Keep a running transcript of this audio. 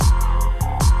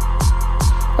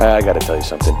I gotta tell you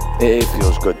something. It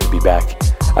feels good to be back.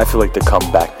 I feel like the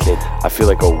comeback kid. I feel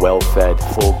like a well-fed,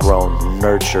 full-grown,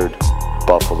 nurtured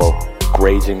buffalo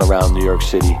grazing around New York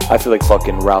City. I feel like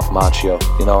fucking Ralph Macchio,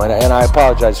 you know, and I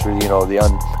apologize for, you know, the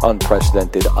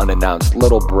unprecedented, unannounced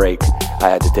little break I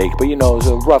had to take. But, you know, it was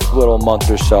a rough little month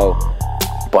or so.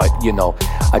 But, you know,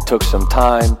 I took some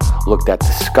time, looked at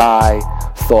the sky,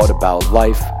 thought about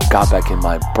life, got back in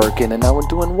my Birkin, and now we're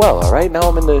doing well, all right? Now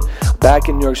I'm back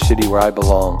in New York City where I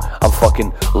belong. I'm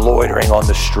fucking loitering on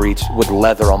the streets with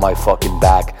leather on my fucking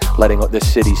back, letting the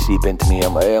city seep into me.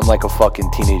 I'm like a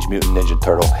fucking Teenage Mutant Ninja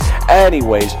Turtle.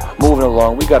 Anyways, moving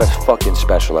along, we got a fucking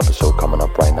special episode coming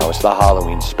up right now. It's the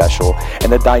Halloween special,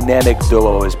 and the dynamic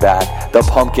duo is back. The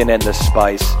Pumpkin and the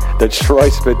Spice, the Troy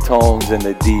Spitones and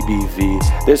the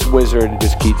DBV. This wizard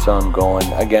just keeps on going.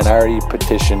 Again, I already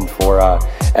petitioned for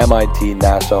MIT,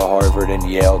 NASA, Harvard, and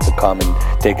Yale to come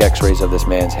and take x-rays of this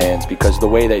man's hands, because the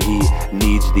way that he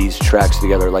kneads these tracks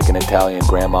together like an Italian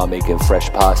grandma making fresh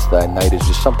pasta at night is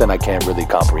just something I can't really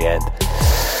comprehend.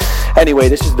 Anyway,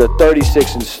 this is the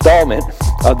 36th installment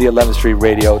of the 11th Street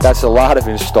Radio. That's a lot of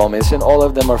installments, and all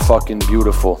of them are fucking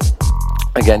beautiful.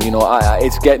 Again, you know,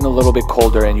 it's getting a little bit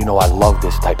colder, and you know I love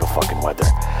this type of fucking weather.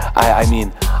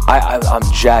 I'm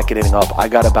jacketing up. I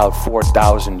got about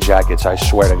 4,000 jackets, I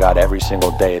swear to God, every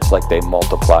single day. It's like they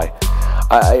multiply.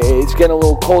 It's getting a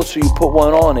little cold, so you put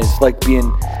one on. It's like being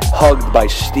hugged by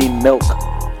steamed milk.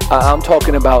 I'm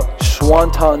talking about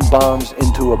swanton bombs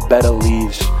into a bed of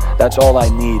leaves. That's all I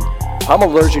need. I'm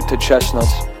allergic to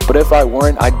chestnuts, but if I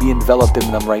weren't, I'd be enveloped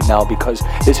in them right now, because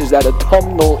this is that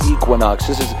autumnal equinox.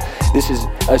 This is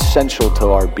essential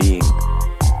to our being.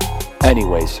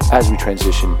 Anyways, as we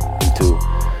transition into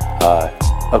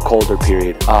a colder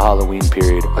period, a Halloween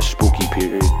period, a spooky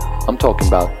period, I'm talking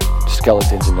about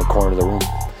skeletons in the corner of the room.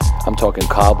 I'm talking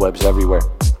cobwebs everywhere.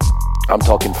 I'm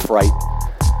talking fright.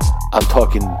 I'm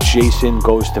talking Jason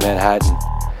Goes to Manhattan.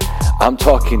 I'm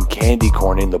talking candy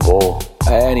corn in the bowl.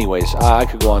 Anyways, I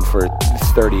could go on for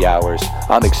 30 hours.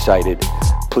 I'm excited.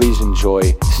 Please enjoy,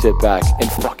 sit back, and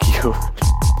fuck you.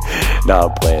 Nah,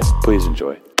 I'm playing. Please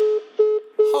enjoy.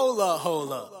 Hold up.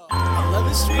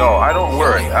 No, I don't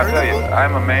worry. I tell you,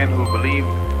 I'm a man who believed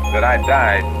that I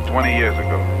died 20 years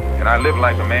ago. And I live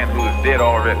like a man who is dead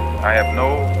already. I have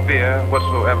no fear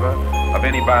whatsoever of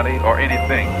anybody or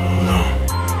anything. No.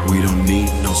 We don't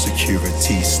need no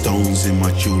security, stones in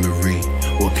my jewelry.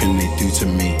 What can they do to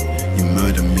me? You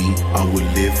murder me, I will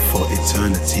live for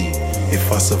eternity.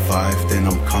 If I survive, then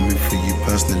I'm coming for you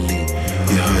personally.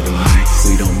 You heard of me,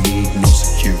 we don't need no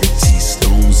security,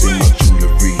 stones in my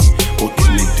jewelry. What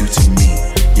can they do to me?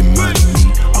 You murder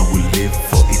me, I will live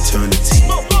for eternity.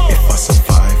 If I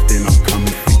survive, then I'm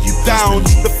coming for you personally. Down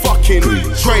the fucking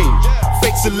drain,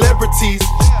 fake celebrities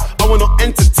I will not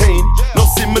entertain, no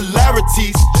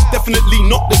similarities, definitely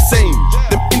not the same.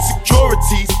 Them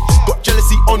insecurities, got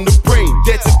jealousy on the brain.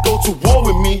 Dare to go to war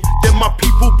with me, then my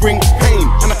people bring pain.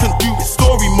 And I can do it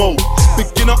story mode,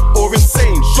 beginner or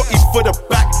insane. Shotty for the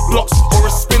back blocks, or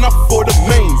a spinner for the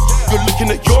mains. You're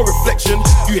looking at your reflection,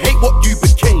 you hate what you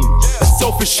became. A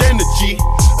selfish energy,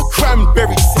 a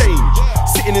cranberry stain.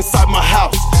 Sitting inside my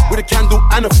house, with a candle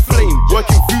and a flame.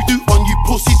 Working voodoo on you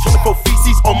pussies, trying to throw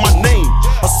feces on my name.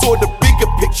 I saw the bigger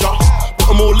picture,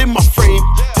 put them all in my frame.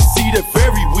 To see they're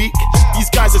very weak, these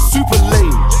guys are super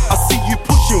lame. I see you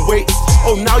pushing weights,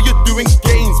 oh now you're doing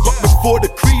gains. But before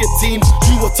the creatine,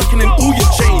 you were tucking in all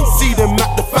your chains. See them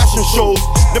at the fashion shows,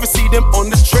 never see them on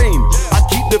the train. I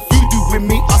keep the voodoo with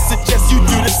me, I suggest you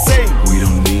do the same. We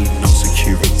don't need no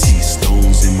security,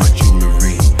 stones in my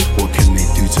jewelry. What can they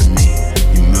do to me?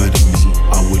 You murder me,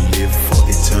 I will live for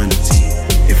eternity.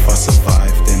 If I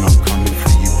survive, then I'm coming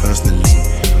for you personally.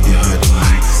 You heard of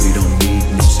me, we don't need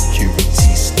no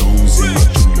security, stones in my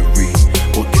jewelry.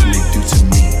 What can they do to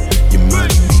me? You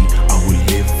murder me, I will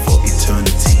live for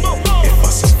eternity. If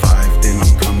I survive, then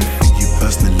I'm coming for you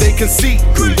personally. They can see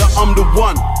that I'm the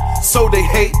one, so they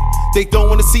hate. They don't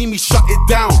wanna see me shut it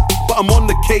down, but I'm on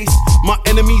the case. My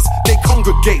enemies, they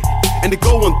congregate, and they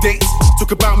go on dates.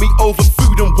 Talk about me over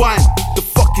food and wine. The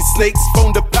fucking snakes,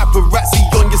 phone the paparazzi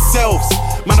on yourselves.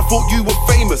 Man, I thought you were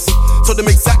famous, told them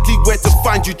exactly where to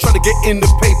find you, trying to get in the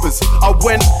papers. I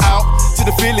went out to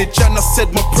the village and I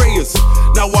said my prayers.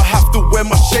 Now I have to wear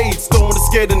my shades, don't wanna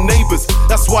scare the neighbors.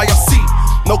 That's why I see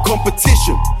no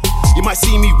competition. You might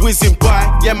see me whizzing by,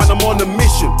 yeah man, I'm on a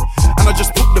mission. And I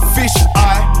just put the fish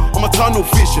eye on my tunnel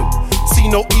vision.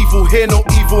 See no evil, hear no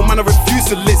evil, man I refuse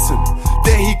to listen.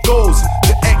 There he goes,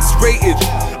 the X-rated.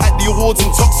 At the awards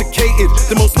intoxicated,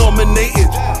 the most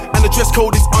nominated. And the dress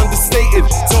code is understated.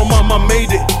 Tell mom I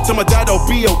made it, tell my dad I'll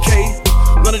be okay.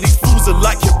 None of these fools are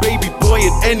like your baby boy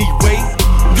in any way.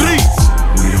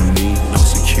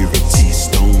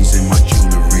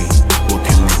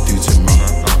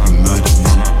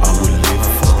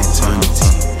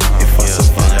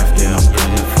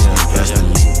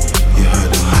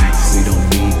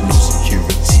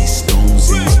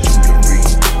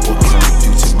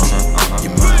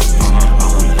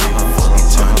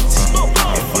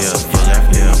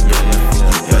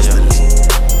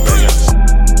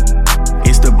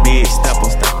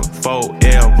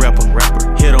 4L rapper.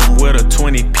 Hit him with a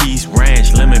 20-piece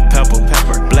ranch, lemon pepper.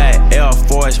 Black Air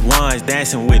Force Ones,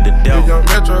 dancing with the devil.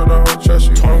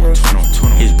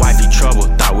 His wifey trouble,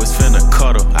 thought was finna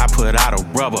cut her. I put out a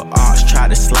rubber, arch, tried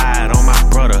to slide on my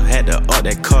brother. Had to up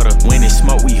that cutter. When it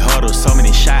smoke, we huddle. So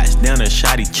many shots, down to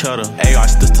shot each other. AR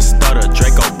sister stutter,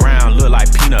 Draco Brown look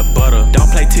like peanut butter. Don't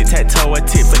play tic-tac-toe or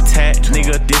tit for tat,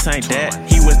 nigga, this ain't that.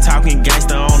 He was talking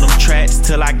gangster on them tracks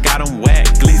till I got him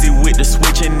whacked. Glizzy with the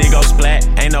switch and nigga splat,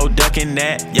 ain't no ducking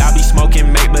that. Y'all be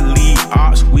smoking make-believe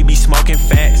arts, we be smoking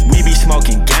facts. We be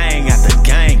smoking gang after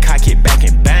gang, cock it back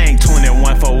and bang.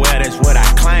 21 for well, that's what I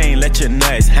claim, let your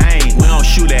nuts hang. We don't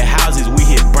shoot at houses, we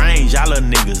hit brains, y'all little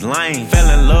niggas lame. Fell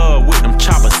in love with them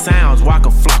chopper sounds, walk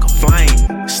a flock of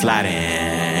flame.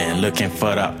 Sliding, looking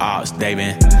for the ops, they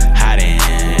been hiding.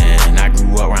 I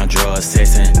grew up around drugs,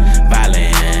 sex and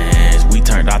violence. We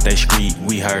turned off that street,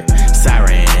 we heard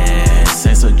sirens.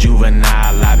 Since a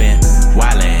juvenile, I been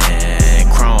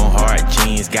wildin'. Chrome hard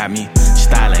jeans got me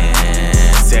stylin'.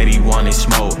 Said he wanted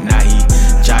smoke, now he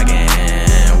jogging.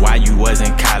 While you was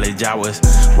in college, I was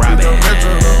robbing.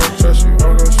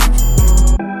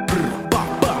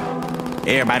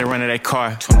 Everybody running that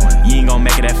car. 21. You ain't gon'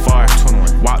 make it that far.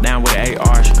 21. Walk down with an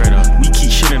AR straight up. We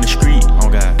keep shit in the street. Oh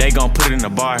God. They gon' put it in the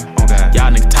bar. Oh God.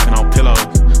 Y'all niggas talking on pillows.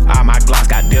 All my Glocks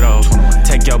got dittos. 21.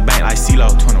 Take your bank like CeeLo.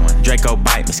 21. Draco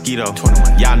bite mosquito.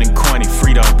 21. Y'all niggas corny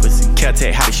Frito. Pussy.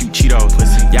 Caltech how to shoot Cheetos.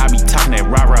 Pussy. Y'all be talking that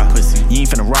rah-rah. Pussy. You ain't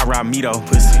finna rah-rah me though.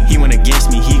 Pussy. He went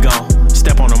against me, he gon'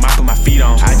 step on him, I put my feet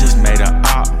on. I just made a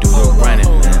op, do the running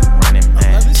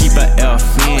man. Keep a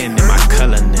FN in my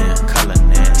color now.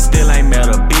 Still ain't met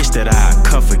a bitch that I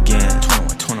cuff again.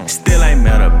 Still ain't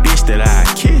met a bitch that I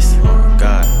kiss. Oh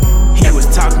God. He was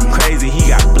talking crazy, he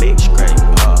got blitzed.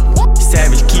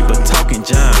 Savage keeper talking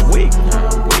John Wick.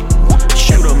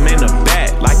 Shoot him in the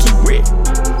back like he Rick.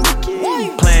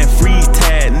 Playing freeze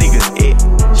tag, niggas it.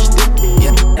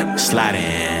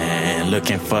 Sliding,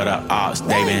 looking for the ops,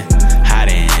 they been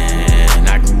hiding.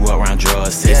 I grew up around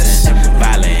drugs, sex and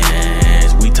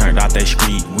violence. We turned off that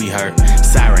street, we heard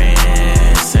sirens.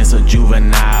 Since a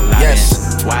juvenile, I been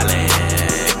wildin'.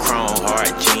 Chrome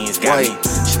hard jeans got me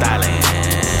stylin'.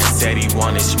 Said he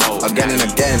wanted smoke, again and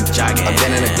again, jogging.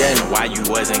 Again and again. While you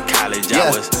was in college, I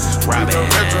was robbing.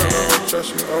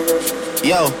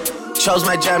 Yo, chose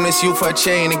my jam this youth for a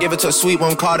chain and give it to a sweet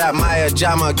one, call that Maya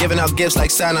Jama. Giving up gifts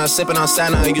like Santa, sipping on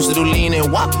Santa. Used to do lean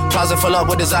and wop, closet full up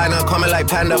with designer, coming like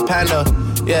Panda.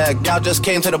 Yeah, gal just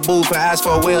came to the booth and asked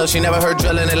for a wheel. She never heard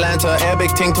drill in Atlanta.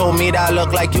 Arabic ting told me that I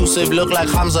look like Yusuf, look like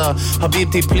Hamza.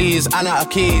 Habibti please, Ana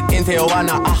Akid, Inte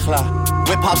Oana Akhla.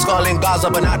 Whip hop skull in Gaza,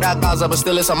 but not that Gaza, but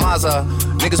still it's a Maza.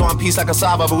 Niggas want peace like a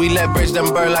Saba, but we let bridge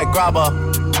them burn like grabba.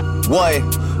 Boy,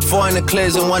 4 in the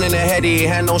clears and 1 in the heady.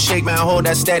 Hand don't shake, man, hold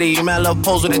that steady. You man love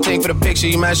pose with a ting for the picture.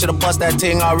 You man should've bust that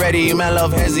ting already. You man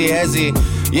love hezzy.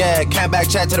 Yeah, can't back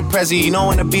chat to the prezi. You know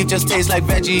when the beef just tastes like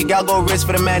veggie. Gal go rich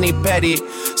for the mani petty.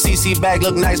 CC bag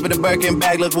look nice, but the Birkin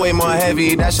bag look way more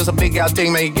heavy. That's just a big gal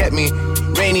thing, man, you get me.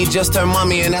 Rainy just turned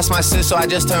mommy, and that's my sis, so I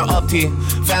just turned up T.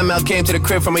 Fan mail came to the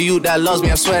crib from a youth that loves me.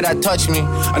 I swear that touched me.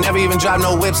 I never even drive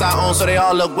no whips I own, so they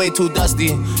all look way too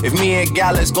dusty. If me and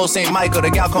gal, let's go St. Michael. The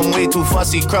gal come way too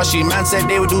fussy, crushy. Man said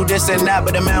they would do this and that,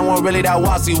 but the man wasn't really that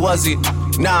wassy, was he?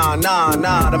 Nah,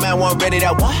 the man wasn't ready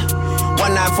that what?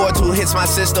 1942 hits my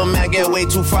system, man, get way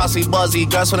too frosty, buzzy.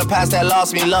 Girls from the past that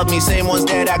lost me, love me. Same ones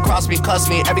there that crossed me, cuss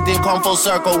me. Everything come full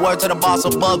circle, word to the boss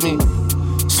above me.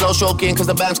 Slow stroking, cause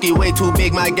the Bamski way too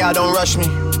big, my gal don't rush me.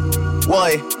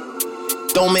 Boy,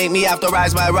 don't make me have to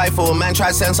rise my rifle. Man, try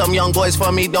to send some young boys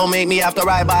for me. Don't make me have to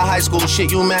ride by high school. Shit,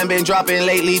 you man been dropping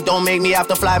lately. Don't make me have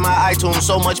to fly my iTunes.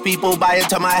 So much people buy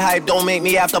into my hype. Don't make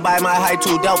me have to buy my hype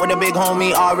too. Dealt with a big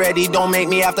homie already. Don't make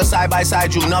me have to side by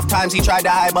side you. Enough times he tried to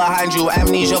hide behind you.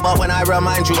 Amnesia, but when I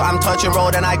remind you, I'm touching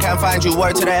road and I can't find you.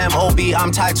 Word to the M.O.B.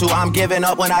 I'm tied to. I'm giving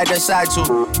up when I decide to.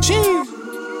 Jeez.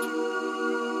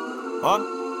 Huh?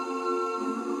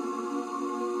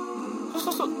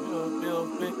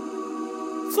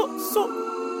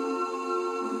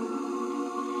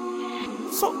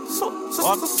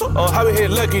 How we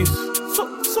hit leggies?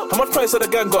 How much price of the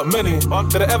gang got many?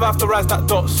 Did I ever have to rise that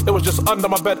dots? It was just under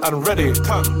my bed and ready.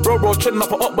 Bro, chin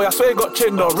up or up, boy, I swear he got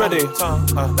chinned already.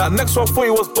 That next one for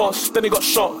you was boss, then he got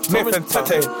shot, Nathan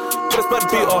Tete. This man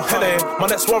beat or Henny, my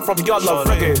next one from Yard Love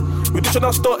Reggae. We dishing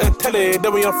our store in Telly,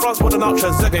 then we in France putting out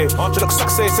Trezeguet. She looks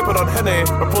sexy, sipping on Henny.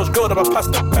 Approach girl, never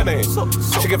passed the penny.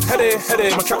 She gives heady,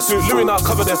 my tracksuit Louis now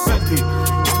covered in Fenty.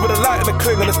 Used to put a light in the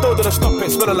cling and it still didn't stop it,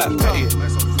 smelling like petty.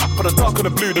 Put the dark and the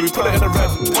blue, then we put it in the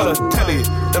red. Colour telly.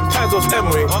 Them times was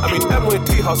M-way. I mean M-way,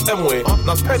 T-house, M-way.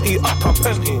 Now Penty, uptown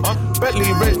Penty.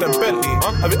 Bentley, range, then Bentley.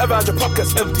 Have you ever had your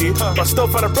pockets empty? But still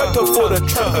find a rental for the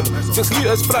Trenton. 6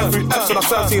 litres flying through Fs, and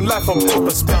I've seen life from both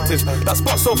perspectives. That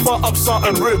spot so far up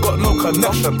Sarton Road, got no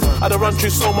connection. I done run through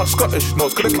so much Scottish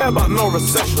notes, couldn't care about no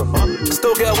recession.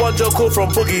 Still get a 1 joke call from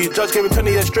Boogie. Judge gave me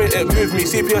 20 years straight, it moved me.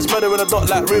 CPS murder in a dot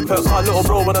like Rupert. My little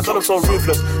bro, when I told him so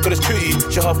ruthless. Cause it's Cootie,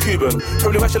 she half Cuban.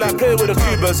 Probably why she like playing with the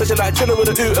Cubans. Said she like chilling with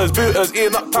the booters.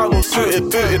 Eating up town all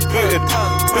suited, booted.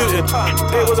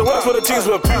 It was a work for the teams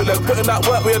were bootleg. Putting that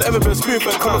work we had ever been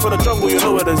spoofing. Coming from the jungle, you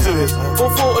know where the zoo is.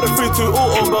 4-4 of the 3-2,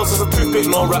 all on bells is a toothpick.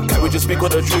 No rap cat, we just speak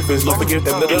what the truth is. Don't forgive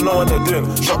them, they don't know what they're doing.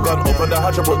 Shotgun, open the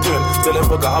hatch up, what doing. Still in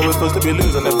forgot how it feels to be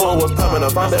losing. They thought it was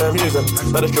permanent, found it amusing.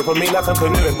 Now they strip on me like I'm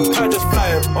canoeing. Time just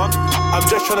flying. I'm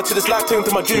just trying to see this life thing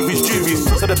to my juvies.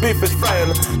 So the beef is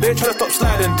frying. They ain't trying to stop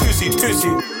sliding. Tootsie.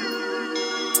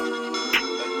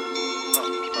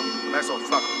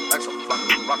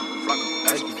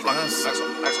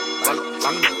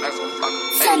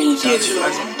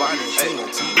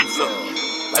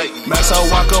 Maxo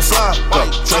Waka Fly,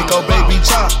 Draco Baby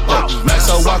Chop,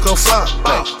 Maxo Waka Fly,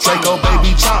 Draco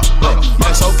Baby Chop,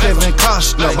 Maxo Kevin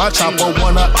Costner, my chopper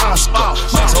won an Oscar.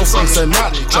 Maxo Frank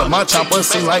Sinatra, my chopper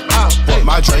sing like Opera.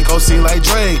 My Draco sing like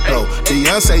Draco,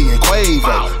 Beyonce and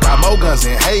Quavo. Got more guns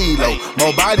than Halo,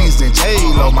 more bodies than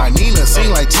J-Lo. My Nina sing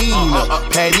like Tina,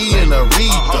 Patty and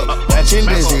Aretha, matching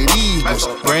Desert Eagles,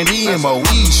 Brandy and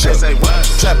Moesha.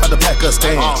 Trap out the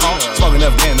Pakistan, smoking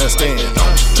Afghanistan.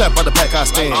 Trap out the pack I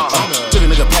stand, took a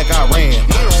nigga pack I ran.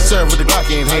 Serve with the Glock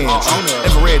in hand,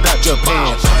 infrared dot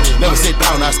Japan. Never sit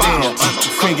down, I stand.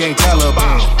 Queen gang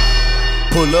Taliban.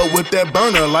 Pull up with that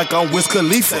burner like I'm Wiz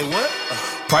Khalifa.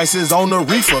 Prices on the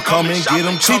reefer, come and get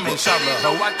them cheaper.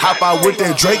 Hop out with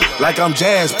that Drake like I'm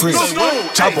Jazz Prince.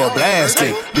 Chopper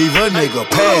blasting, leave a nigga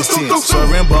past tense.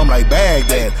 Serving bum like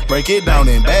Baghdad, break it down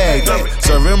in Baghdad.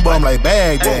 Serving bum like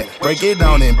Baghdad, break it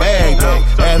down in Baghdad.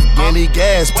 Afghani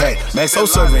gas pack, Maxo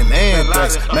serving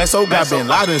anthrax. Maxo got Bin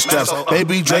Laden straps,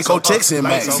 baby Draco Texan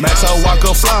Max. Maxo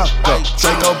Waka Fly,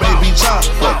 Draco Baby Chop.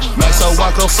 Maxo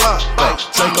Waka Fly,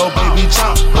 Draco Baby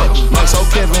Chop. Maxo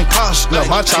Kevin Costner,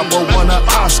 my chopper won an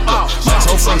Oscar.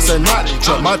 Maxo Frank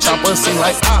Sinatra, my chopper sing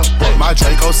like Opera. My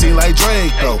Draco sing like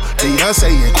Draco,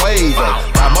 Beyonce and Quavo.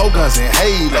 Got more guns than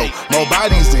Halo, more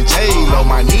bodies than J-Lo.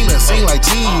 My Nina sing like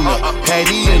Tina,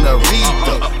 Patty and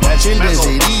Aretha, matching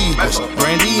Desert Eagles,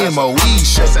 Brandy and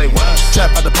Moesha.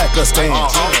 Trap out the Pakistan,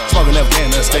 smoking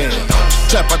Afghanistan.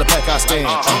 Trap out the pack I stand,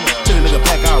 to the nigga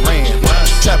pack I ran.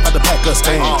 Trap out the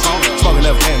Pakistan, smoking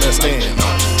Afghanistan.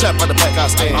 Trap out the pack I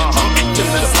stand, to the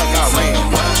nigga pack I ran.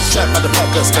 Trap out the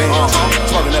Pakistan,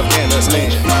 smoking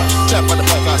Afghanistan. Trap out the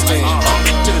pack I stand,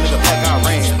 to the nigga pack I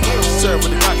ran. Serve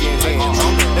with the Glock in hand,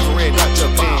 infrared dot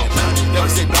Japan. Never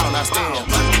sit down, I stand.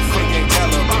 Quick ain't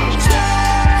Taliban.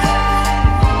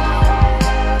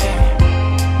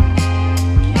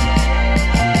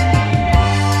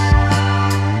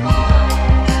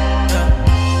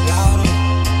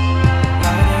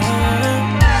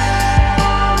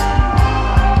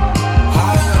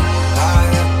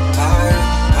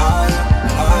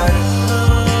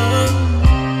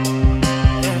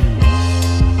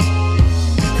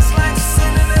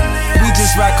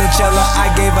 Coachella, I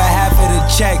gave her half of the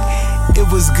check. It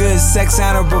was good sex,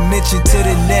 honorable mention to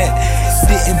the net.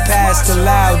 Didn't pass the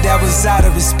loud, that was out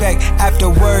of respect. After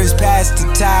words passed the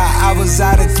tie, I was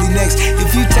out of Kleenex.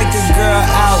 If you take a girl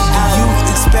out, do you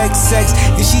expect sex?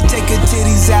 If she take her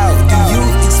titties out, do you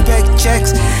expect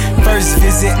checks? First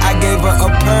visit, I gave her a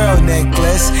pearl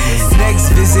necklace.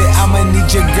 Next visit, I'ma need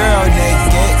your girl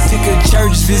naked. Pick a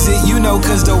church visit, you know,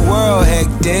 cause the world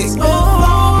hectic.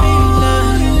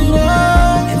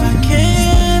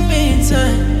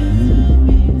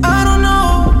 I don't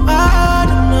know.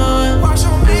 Watch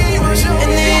on me, watch on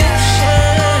me.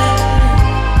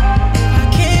 If I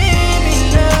can't be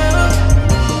loved,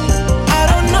 I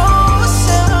don't know what's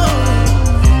up.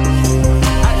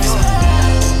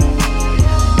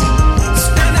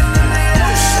 Standing in the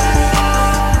ocean.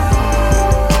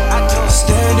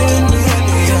 Standing in the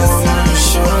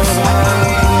ocean.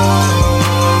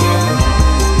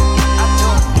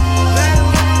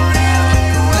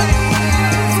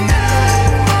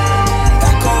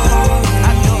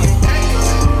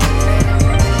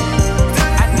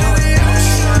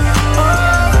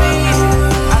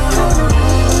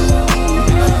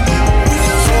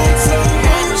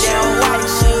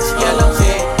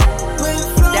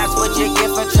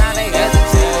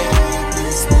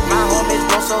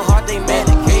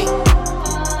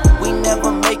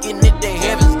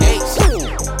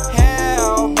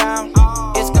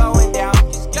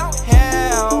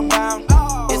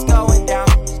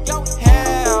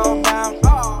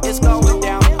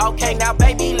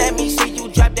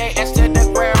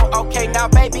 now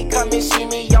baby, come and see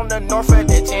me on the north of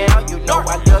the town. You know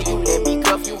I love you, let me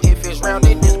cuff you if it's round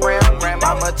and it's brown.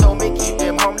 Grandmama told me keep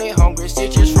them homely hungry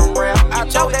stitches from round. I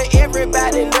told her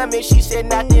everybody love me, she said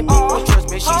not them people trust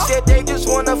me. She said they just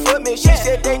wanna foot me, she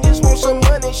said they just want some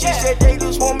money. She said they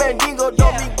just want Mandingo,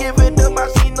 don't be giving them my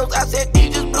C-notes. I said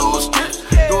these just blue strips,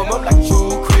 throw them up like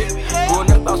true crit, going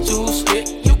up about 2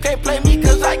 split. You can't play me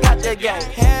cause I got the game.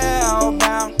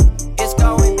 Hellbound, it's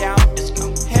going down.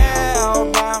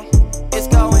 Hellbound, it's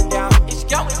going down. It's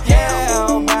going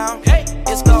hellbound, hey,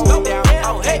 it's going down.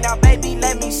 Oh hey, now baby,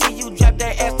 let me see you drop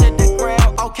that ass to the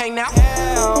ground. Okay now,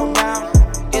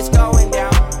 hellbound, it's going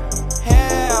down.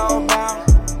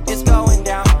 Hellbound, it's going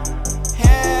down.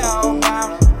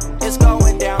 Hellbound, it's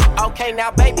going down. Okay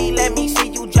now, baby, let me see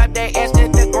you drop that ass to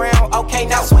the ground. Okay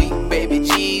now, sweet baby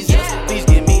Jesus, please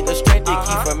give me the strength to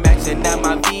keep from maxing out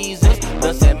my visas.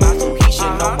 Let's set my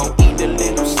Suhisha, no more eat the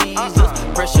little Caesars.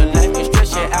 Pressure life is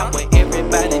stretching out when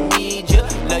everybody needs you.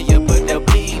 Love you, but they'll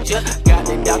bleed you. Got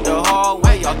it out the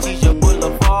hallway, Artesia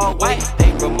Boulevard way.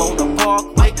 They Ramona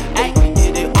Parkway, ay, we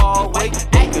did it all way.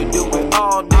 They could do it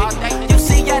all day. You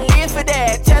see, I live for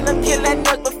that. Tell them kill that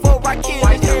nut before I kill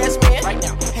his ass, man. Right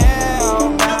now,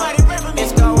 hellbound,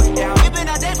 it's going down.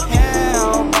 Hellbound, it's going down.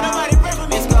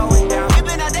 Hellbound, it's going down.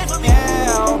 Nobody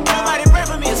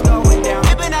pray for me.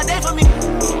 Nobody pray for me.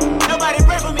 Nobody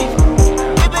pray for me.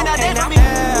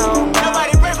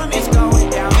 Nobody pray for me. It's going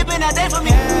down. Nobody pray for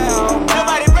me.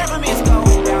 Nobody pray for me. It's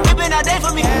going down. Nobody pray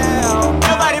for me.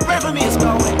 Nobody pray for me. It's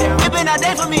going down.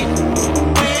 Nobody for me.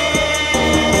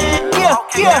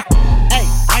 Yeah. Hey,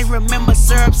 I remember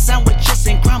syrup sandwiches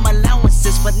and crime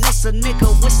allowances. Finesse a nigga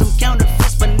with some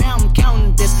counterfeits, but now I'm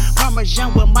counting this.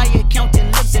 Parmesan with my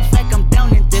accountant lips. In fact, I'm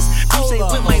down in this. I'm say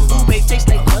with my boo babe tastes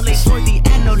like Kool-Aid for the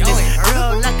analyst.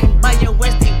 Girl, I can buy your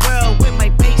Westie world with my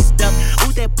base stuff.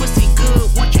 Ooh, that pussy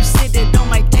good. Once you sit it on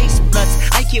my taste buds,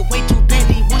 I get way too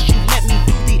petty once you let me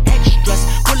do the extras.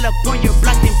 Pull up on your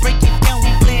block and break it down. We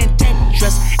playing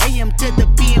Tetris. AM to the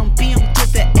PM, PM to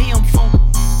the AM phone.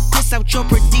 Piss out your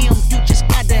per diem, you just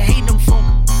gotta hate them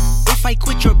phone. If I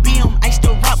quit your BM, I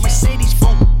still rock Mercedes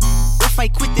phone. If I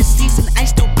quit this season, I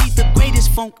still be the greatest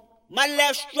funk. My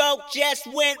left stroke just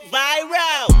went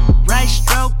viral. Right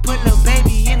stroke put a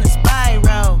baby in a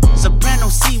spiral. Soprano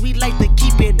C, we like to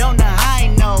keep it on the high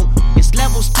note. It's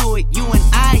levels to it, you and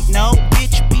I know.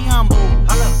 Bitch, be humble.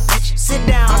 Bitch, sit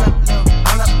down.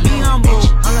 Be humble.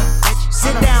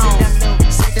 Sit down.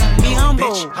 Be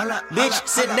humble. Bitch,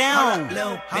 sit down. Be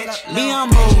humble. Sit down. Be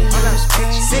humble.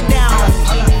 Sit down.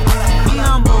 Be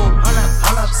humble.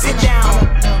 Sit down.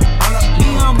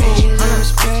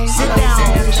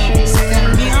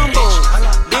 Be humble.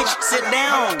 Bitch, sit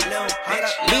down.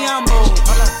 Be humble.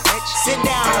 Sit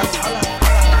down.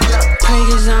 Pray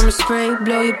cause I'm a spray,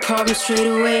 blow your problems straight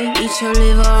away. Eat your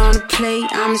liver on a plate,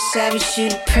 I'm a savage, you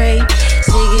to pray.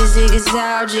 Zigga, zigga,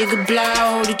 zow, jigga, blow.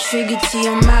 Hold the trigger to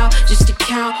your mouth, just to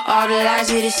count all the lies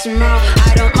that it's amount.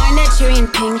 I don't mind that cherry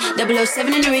and ping,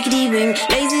 007 and a rickety wing.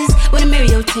 Lasers with a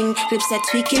Mario ting, lips that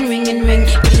tweak and ring.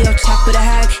 Video chop with a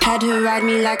hag, had her ride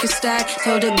me like a stag.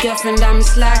 Told her girlfriend I'm a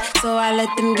slag, so I let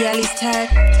them galleys tag.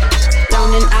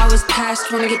 Down in hours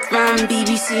past, wanna get round.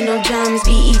 BBC, no jams.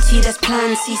 BET, that's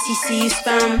plan. CCC, you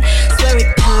spam. Swear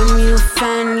it, Pam, you a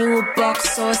fan. You a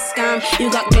box or a scam.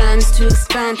 You got glands to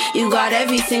expand. You got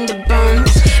everything to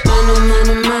bounce. Man, oh man,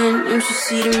 oh man. Don't you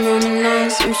see the Roman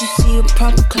lines? Don't you see a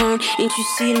proper clown? Ain't you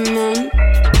see the man?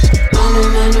 Man, oh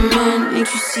man, oh man. Ain't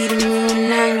you see the Roman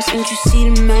lines? Ain't you see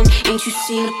the man? Ain't you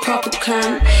see the proper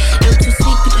clown? Look too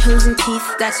sweet with hooves and teeth.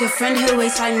 That's your friend, her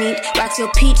waistline neat. Back to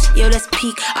your peach, yo, let's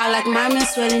peek. I like my men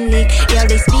swelling leak. Yeah,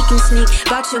 they speak and sneak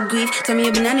about your grief. Tell me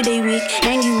a banana day weak.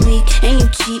 And you weak, and you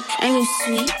cheap, and you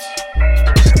sweet.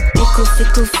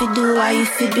 Fickle, fiddle, why you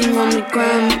fibbing on the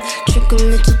gram? Trickle,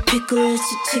 little pickle,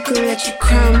 it's a tickle at your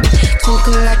cram.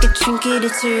 Twinkle like a trinket,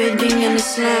 it's a ribbing and a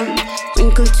slam.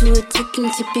 Wrinkle to a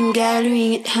ticking, tipping,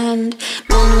 gathering at hand.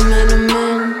 Man, oh man, oh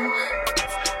man.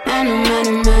 Man, oh man,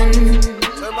 oh man.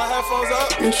 Turn my headphones up.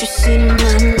 Don't you see the man,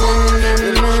 man, man,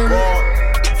 man, man.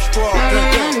 Man,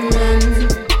 man, man.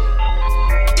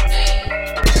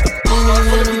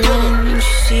 Don't you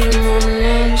see the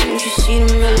man, don't you see the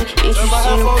man, ain't you see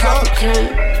the proper clan?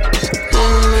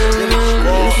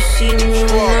 Don't you see the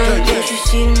man, don't you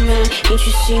see the man, ain't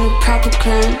you see the proper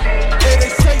clan? Say they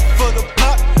safe for the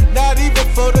block, not even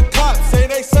for the cops. Say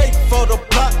they safe for the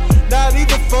block, not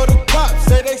even for the cops.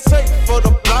 Say they safe for the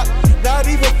block, not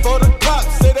even for the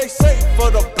cops. Say they safe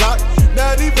for the block,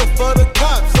 not even for the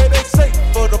cops. Say they safe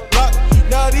for the block,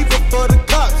 not even for the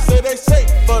cops. Say they safe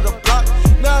for the block,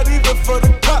 not even for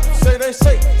the cops. Say they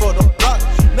safe for the block,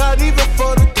 not even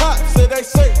for the cops. Say they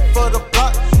safe for the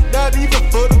block, not even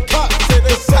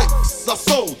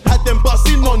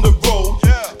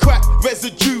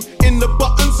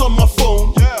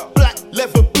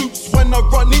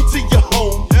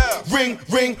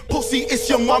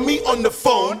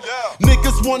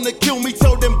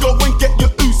them go and get your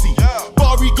Uzi.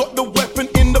 Bari got the weapon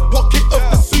in the pocket of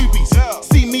the Subies.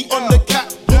 See me on the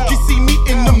catwalk, you see me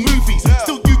in the movies.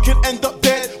 Still you can end up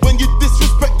dead when you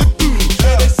disrespect the goonies.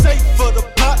 Say they safe for the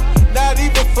plot, not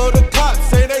even for the cops.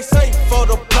 Say they safe for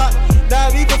the plot,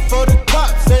 not even for the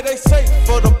cops. Say they safe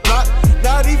for the plot,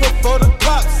 not even for the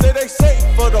cops. Say they safe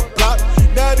for the plot,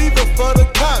 not even for the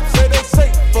cops. Say they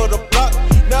safe for the plot,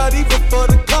 not even for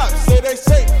the cops. Say they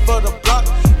safe for the plot,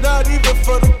 not even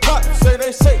for the cops. Say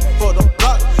they safe for the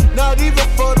plot, not even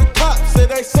for the cops. Say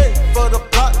they safe for the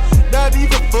plot, not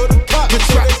even for the cops. The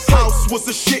trap house was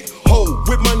a shithole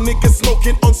with my niggas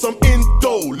smoking on some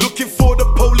Indo, looking for the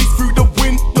police through the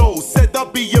window. Said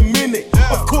I'd be a minute,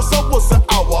 of course I was an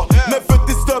hour. Never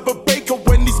disturb a baker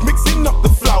when he's mixing up the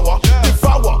flour.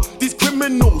 Devour these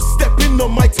criminals stepping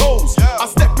on my toes. I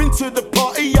step into the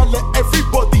party, I let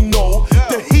everybody know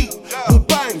the heat will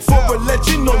bang for a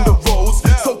legend on the roads.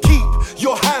 So keep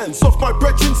your hands off my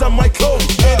brethren and my clothes.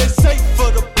 Say they safe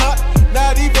for the plot,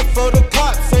 not even for the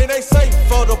cops. Say they safe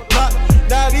for the plot,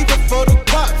 not even for the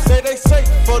cops. Say they safe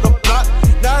for the plot,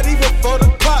 not even for the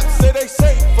cops. Say they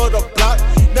safe for the plot,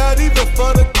 not even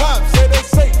for the cops. Say they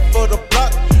safe for the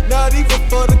plot, not even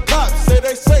for the cops. Say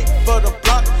they safe for the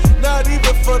plot, not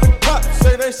even for the cops.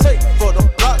 Say they safe for the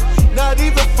plot, not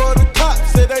even for the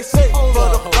cops. Say they safe for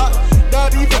the plot,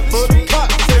 not even for the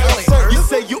cops. You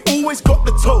say you always got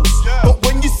the toast, but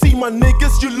when you see my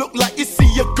niggas, you look like you see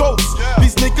a ghost.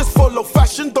 These niggas follow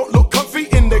fashion, don't look comfy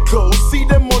in their clothes. See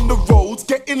them on the roads,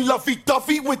 getting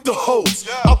lovey-dovey with the hoes.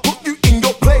 I'll put you in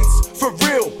your place, for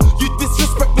real. You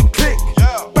disrespect the clique.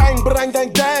 Bang, bang,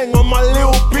 dang, dang on my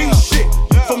Lil B shit.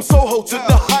 From Soho to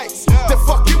the Heights, they're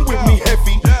fucking with me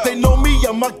heavy. They know me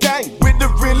and my gang, with the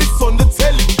realists on the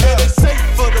telly. Say they safe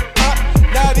for the plot,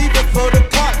 not even for the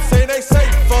cops. Say they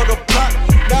safe for the plot,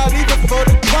 not even for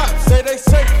the cops. Say they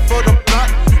safe for the plot,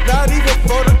 not even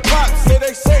for the cops. Say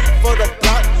they safe for the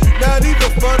plot, not even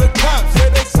for the cops. Say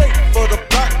they safe for the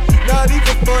plot, not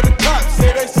even for the cops.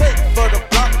 Say they safe for the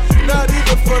plot, not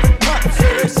even for the cops.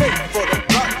 Say they safe for the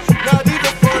plot, not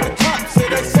even for the cops. Say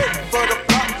they safe for the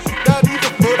plot, not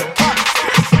even for the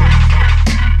cops.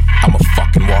 I'm a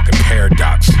fucking walking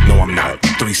paradox. No, I'm not.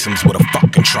 Threesomes with a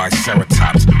fucking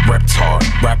triceratops. Reptar,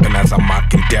 rapping as I'm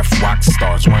mocking deaf rock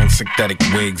stars. Wearing synthetic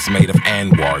wigs made of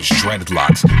Anwars,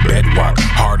 dreadlocks, bedrock,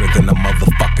 harder than a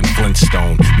motherfucking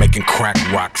Flintstone. Making crack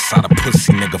rocks out of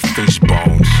pussy nigga fish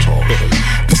bones.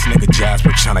 This nigga Jasper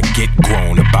tryna get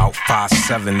grown. About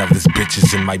 5'7" of this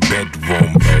bitches in my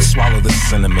bedroom. Swallow the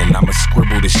cinnamon, I'ma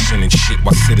scribble this shit and shit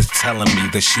while Sid is telling me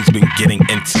that she's been getting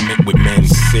intimate with men.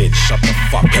 Sid, shut the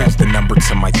fuck up. Here's the number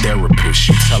to my therapist.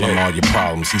 You tell him all your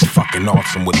problems. He's fucking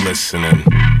awesome with listening.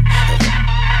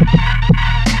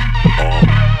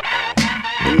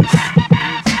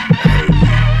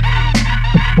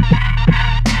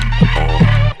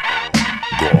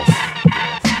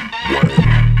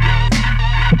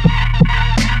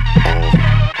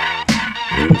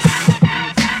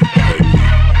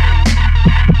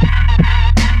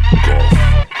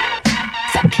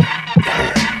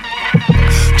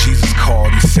 Jesus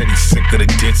called, he said he's sick of the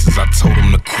disses. I told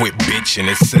him to quit bitching.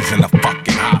 This isn't a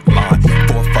fucking hotline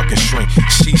for a fucking shrink.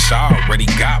 Sheesh, I already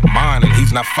got mine, and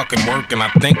he's not fucking working. I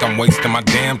think I'm wasting my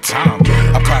damn time.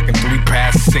 I'm clocking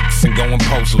 6:03 and going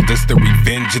postal. This the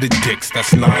revenge of the dicks.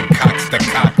 That's 9 cocks that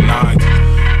cock 9s.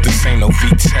 This ain't no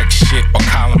VTech shit or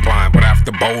Columbine, but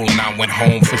after bowling, I went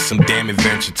home for some damn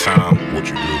adventure time. What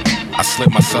you do? I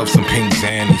slipped myself some pink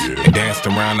zannies and danced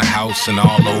around the house in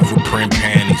all over print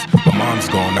panties. My mom's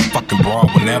gone, that fucking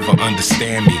broad will never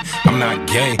understand me. I'm not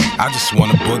gay, I just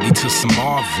wanna boogie to some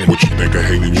Marvin. What you think of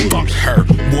Haley Williams? Fuck her,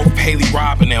 Wolf Haley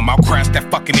robbing them. I'll crash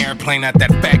that fucking airplane at that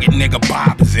faggot nigga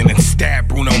Bob is in and stab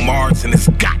Bruno Mars in his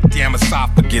goddamn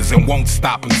esophagus and won't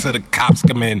stop until the cops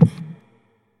come in.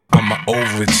 I'm an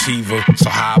overachiever, so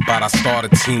how about I start a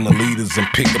team of leaders and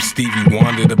pick up Stevie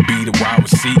Wonder to be the wide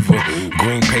receiver.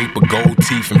 Green paper, gold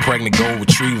teeth, and pregnant gold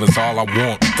retrievers, all I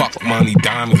want. Fuck money,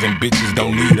 diamonds, and bitches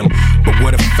don't need them. But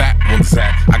where the fat ones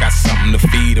at? I got something to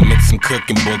feed them. It's some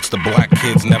cooking books, the black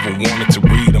kids never wanted to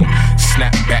read them.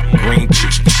 Snapback, green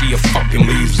chia fucking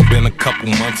leaves. It's been a couple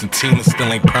months and Tina still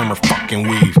ain't perma fucking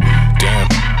weave. Damn.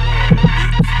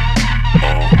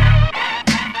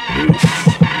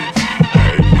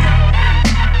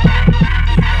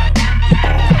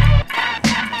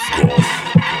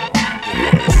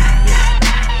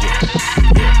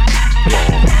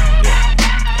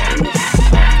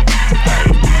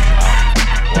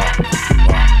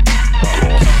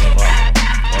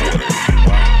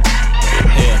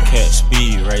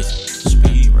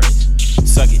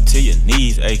 Suck it till your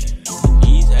knees aching.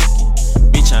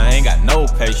 Bitch, I ain't got no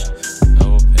patience.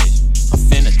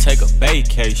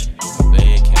 vacation.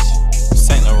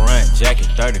 Saint Laurent jacket,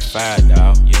 35,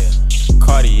 dawg. Yeah.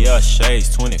 Cartier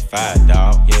shades, 25,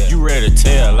 dawg. Yeah. You ready to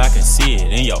tell? I can see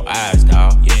it in your eyes,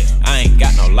 dawg. Yeah. I ain't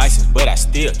got no license, but I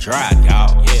still drive,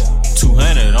 dawg. Yeah.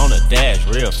 200 on the dash,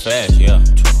 real fast, yeah.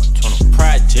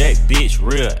 Project, bitch,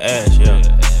 real ass,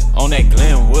 yeah. On that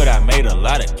Glenwood, I made a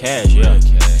lot of cash, yeah.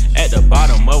 At the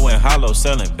bottom of when Hollow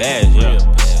selling bags, yeah.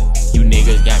 You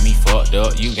niggas got me fucked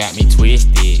up, you got me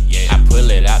twisted, yeah. I pull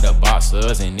it out the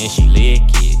boxers and then she lick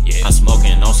it, yeah. I'm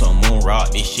smoking on some moon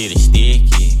rock, this shit is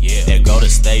sticky, yeah. That go to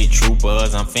state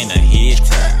troopers, I'm finna hit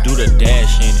it. Do the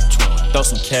dash in it, throw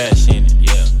some cash in it,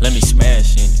 yeah. Let me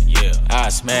smash in it, yeah. I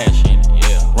smash in it,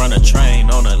 yeah. Run a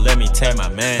train on her, let me tag my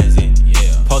mans in it,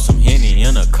 yeah. Pour some Henny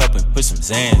in a cup and put some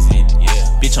Zans in it,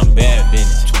 yeah. Bitch, I'm bad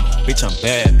business, bitch, I'm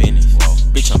bad business,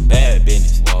 bitch, I'm bad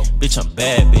business, bitch, I'm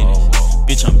bad business.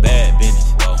 Bitch, I'm bad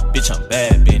business. Bitch, I'm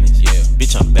bad business. Yeah.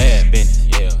 Bitch, I'm bad business.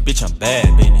 Yeah. Bitch, I'm bad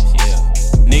business.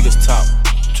 Yeah. Niggas talk.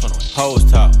 Hoes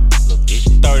talk.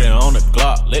 30 on the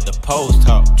Glock. Let the pose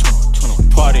talk.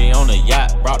 Party on the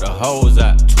yacht. Brought the hoes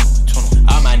out.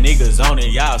 All my niggas on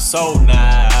it. Y'all so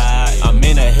nice. I'm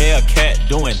in a Hellcat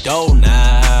doing dough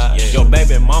now. Your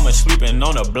baby mama sleeping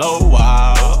on the blow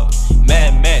wall.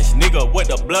 Mad Max, nigga with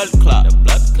the blood clot.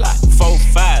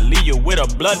 4-5, leave you with a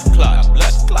blood clot.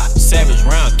 Savage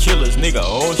round killers, nigga,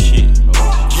 oh shit.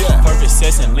 Perfect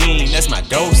sex and lean, that's my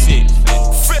dosage.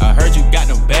 I heard you got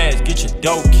them bags, get your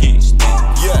dough kicked.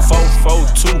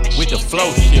 4-4-2 with the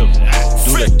flow shift.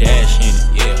 Do the dash in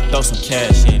it, throw some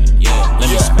cash in it. Let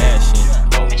me smash in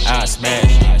it, I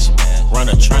smash it. Run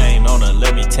a train on her,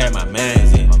 let me tag my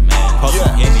mans in. Pour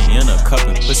some Henny in a cup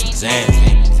and put some Zans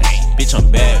in it. Bitch,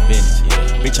 I'm bad business,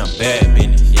 yeah. Bitch, I'm bad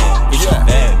business, yeah. Bitch, I'm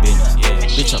bad business, yeah.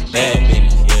 Bitch, I'm bad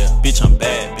business, yeah. Bitch, I'm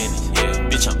bad business, yeah.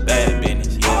 Bitch, I'm bad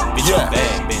business, yeah. Bitch, I'm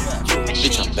bad business,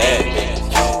 bitch, I'm bad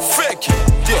business. Freak,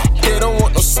 yeah. They don't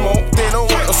want no smoke, they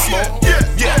don't want no smoke,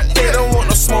 yeah. They don't want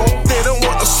no smoke, they don't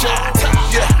want no smoke,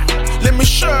 yeah. Let me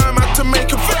show them how to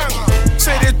make a bang.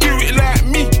 Say they do it like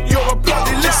me, you're a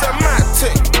bloody list, a mad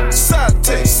thing. Sad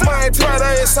thing, my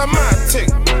brother is a mad thing.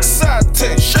 Sad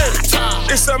thing,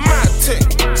 it's a mad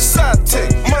thing. Sad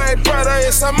thing, my brother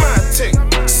is a mad thing.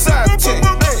 Sad thing,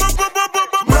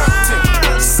 mad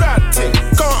thing, sad thing.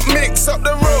 Can't mix up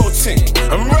the road thing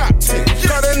and rap thing.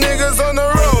 Got the niggas on the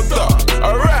road dog,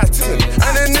 a ratting.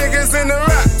 And the niggas in the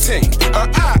rap thing, a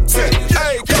acting.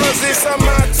 Hey, cause it's a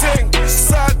mad thing,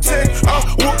 sad thing. I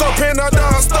woke up in a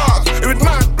dance dog with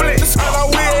mad blitz. And I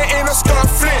wear in a scarf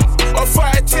flip or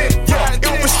fighting. Yeah,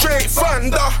 it was straight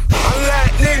thunder and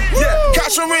lightning. Yeah,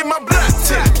 catch me with my black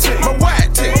thing, my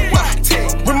white thing,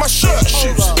 with my shirt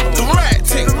shoes, the right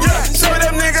thing. Yeah, some of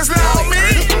them niggas like me,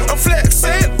 I'm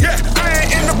flexing. Yeah, I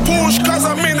ain't in the Porsche cause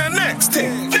I'm in the next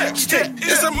thing. Yeah,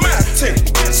 it's a mad thing,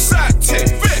 sad thing,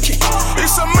 Vicky.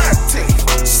 It's a mad thing,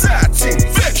 sad thing,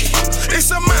 Vicky.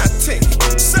 It's a mad thing,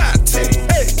 sad thing.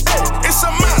 Hey, it's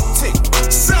a mad thing,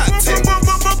 sad thing.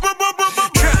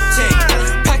 Trap ting,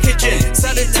 packaging,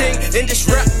 saddle ting, in this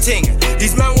rap ting.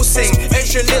 These man will sing,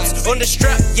 extra lips on the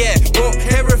strap, yeah. Want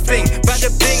everything, bada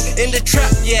bing in the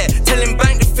trap, yeah. Tell him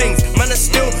bang the things, man are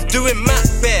still doing map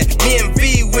bear. Me and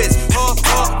V-Wiz,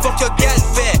 fuck your gal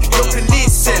bear. You're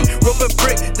policing, rob a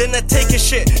brick, then I take a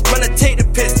shit. Man, I take the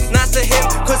piss, nice to him,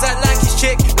 cause I like his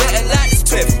chick, let her like this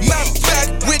clip. Man back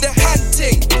with a hand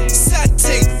ting, sad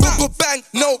ting, booga bang,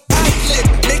 no ad lib,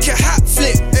 make your hat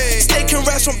flip. Steak and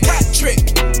rice from Patrick,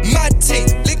 mad ting,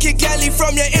 lick your galley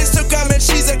from your Instagram and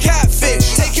she's a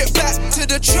catfish. Take it back to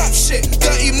the trap shit,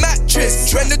 dirty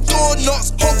mattress. When the door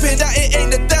knocks, hoping that it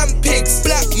ain't the damn pigs.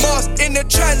 Black mask in the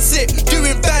transit,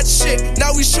 doing bad shit.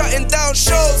 Now we shutting down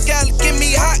shows, gal, give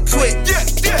me hot quick. Yeah,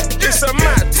 it's a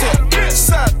mad thing,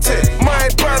 sad thing. My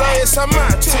brother is a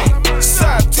mad thing,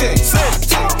 sad thing.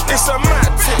 It's a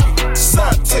mad thing,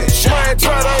 sad thing. My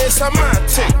brother is a mad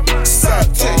thing, sad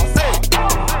thing.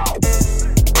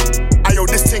 Ayo,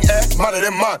 this thing madder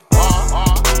than mad.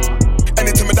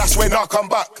 Anytime me dash way, now come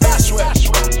back.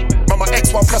 Mama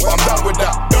X1 press, but I'm done with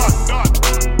that.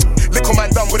 Done. Little man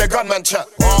done with a gunman chat.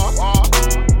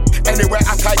 Anywhere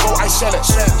I go, I shell it.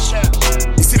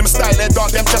 You see them style, they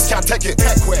dog, them just can't take it.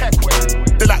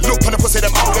 They like look on the pussy,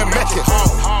 them out, them make it.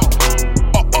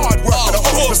 Hard work for the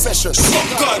whole possession.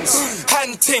 Shotguns,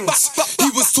 hand tings. He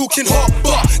was talking hot,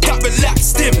 but that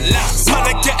relaxed him. Man,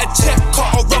 I get a check,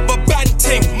 cut a rubber band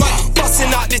ting.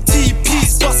 Busting out the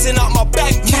TPs, busting out my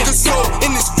banking. Niggas know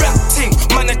in this rap ting,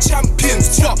 man, a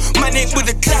champions. Drop, man, ain't with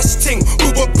a clash ting.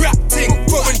 We were rap ting,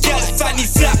 throwing gal fanny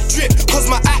flat drip. Cause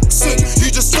my accent,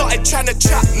 you just started trying to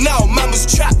trap. Now, man was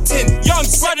trapped in. Young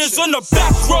brothers on the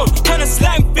back road, trying to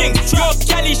slang thing. Your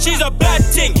Kelly, she's a bad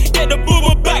ting. Get the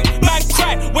boober back, man.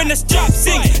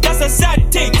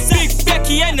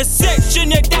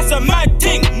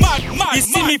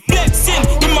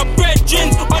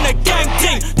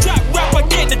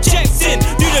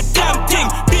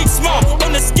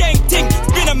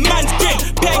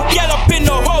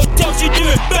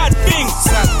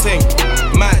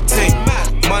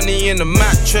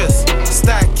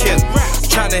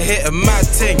 it a mad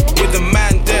thing with the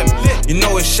man them. You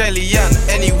know it's Shelly Ann,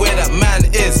 anywhere that man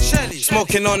is.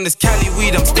 Smoking on this Cali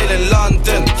weed, I'm still in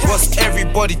London. What's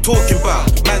everybody talking about?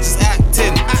 Man just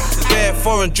acting. Bare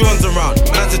foreign drones around,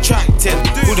 man's attracting.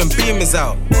 Who them beamers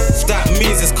out? That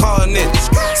means it's carnage.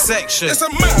 Section. It's a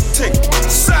mad thing,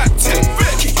 sad thing,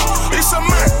 Vicky. It's a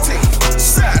mad thing,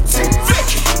 sad thing,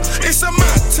 Vicky. It's a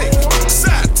mad thing,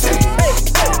 sad thing.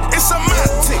 It's a mad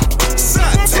thing,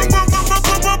 sad thing.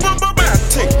 Mad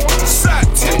thing, sad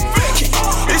thing, Vicky.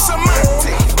 It's a mad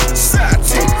thing, sad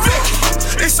thing, Vicky.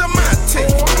 It's a mad thing,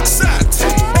 sad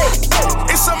thing.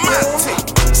 It's a mad thing,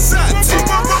 sad thing.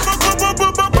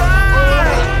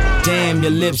 Damn,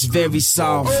 your lips very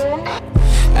soft.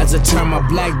 As I turn my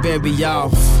Blackberry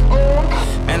off,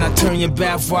 and I turn your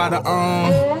bathwater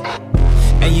on,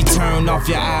 and you turn off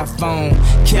your iPhone.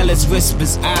 Careless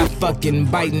whispers, I fucking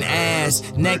biting ass.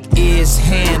 Neck, ears,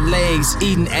 hand, legs,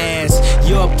 eating ass.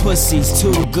 Your pussy's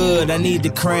too good, I need to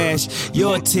crash.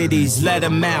 Your titties, let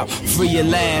them out, free your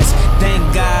last.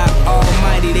 Thank God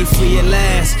Almighty, they free at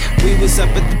last. We was up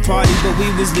at the party, but we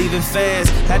was leaving fast.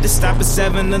 Had to stop at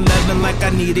 7-Eleven like I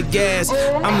needed gas.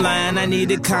 I'm lying, I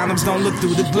needed condoms, don't look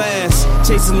through the glass.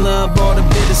 Chasing love, all the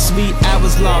bittersweet, I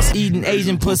was lost. Eating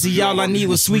Asian pussy, all I need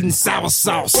was sweet and sour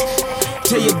sauce.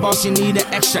 Tell your boss you need an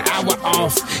extra hour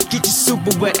off. Get your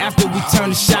super wet after we turn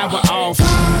the shower off.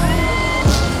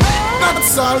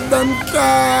 That's all them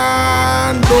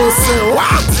can do. Say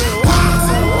what?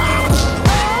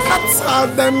 That's all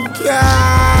them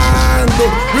can do.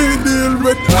 We deal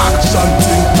with action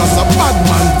thing. Cause a bad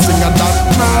man thing and that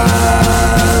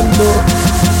man do.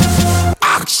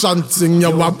 Action thing,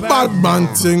 you a bad man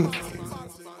thing.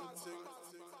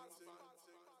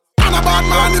 A bad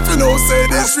man if you know say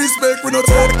disrespect we no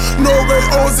take. No way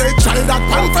Jose try that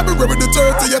on February the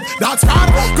 30th. That's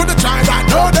bad, couldn't try that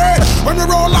no day. When we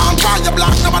roll on fire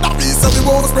black, never the piece of the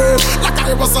won't spray. Like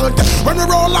I was salty. When we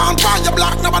roll on fire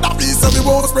black, never the piece of the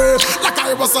won't spray. Like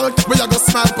I was salty. We a go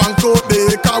smack on coat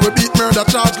day. Cause we beat murder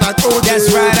charge like OJ. That's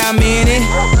right, I'm in it.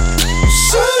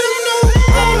 So you know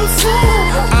all the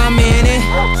time. I'm in it.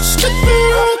 Skip it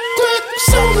real quick,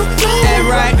 so the plan. That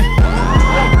right.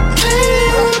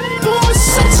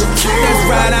 That's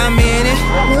right, I'm in it.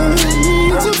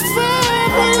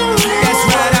 That's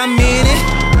right, I'm in it.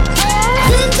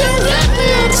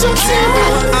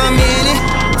 I'm in it.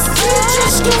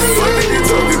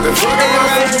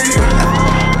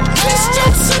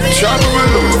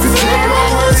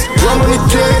 Drum on the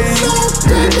cage.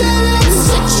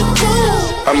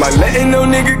 I'm not letting no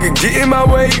nigga get in my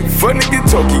way. Fuck nigga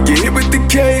talkie, get hit with the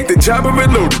K. The chopper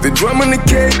reloaded, the drum on the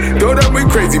K. Thought I went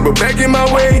crazy, but back in my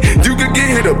way. You could get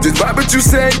hit up, just buy what you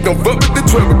say. Don't fuck with the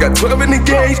 12, I got 12 in the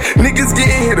gauge. Niggas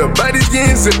getting hit up, bodies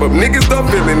getting zip up. Niggas start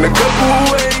feeling a couple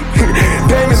away.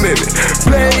 Diamond in it,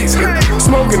 blaze.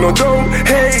 Smoking on dope,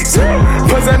 haze.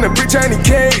 Plus on the bitch, I need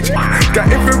cage.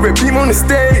 Got infrared beam on the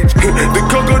stage. The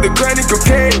cocoa, the chronic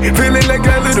cocaine. Feeling like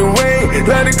a Little Wayne.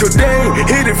 Lot of codeine.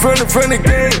 Hit it from the front of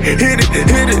game. Hit it,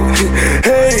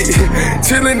 hey.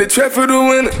 Chillin' the trap for the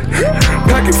winter.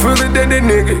 Pocket full of that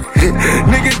nigga.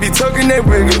 Niggas be talking that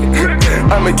wiggle.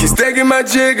 I'ma keep stacking my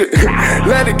jigger.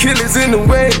 Lot of killers in the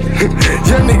way.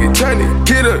 Young nigga tryna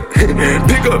get up.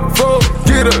 Pick up, fold,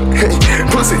 get up.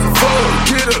 Pussy, fold,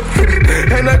 get up.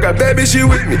 And I got bad bitch, she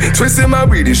with me. Twisting my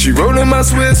weed and she rolling my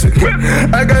Swiss.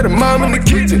 I got a mom in the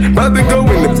kitchen. About to go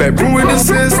in the bedroom with the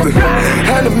sister.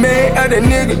 Had a man, had a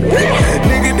nigga.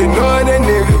 Nigga didn't know that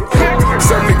nigga.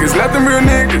 Some niggas not them real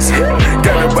niggas.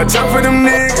 Gotta watch out for them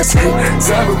niggas.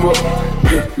 Cyberboy,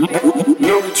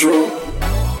 no control.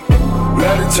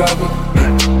 Not a chopper.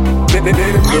 Let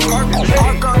it blow.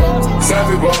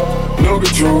 Cyberboy, no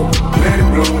control. Let it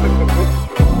blow.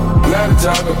 Not a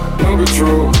chopper, no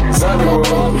control. Cyberboy,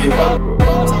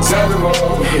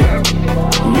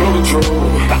 no control.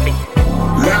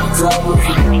 Not a chopper.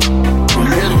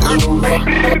 Let it blow.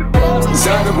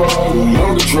 Cyberboy, no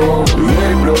control.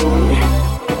 Let it blow.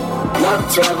 Not a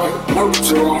chopper, no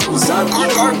control. Cyberboy.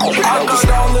 I got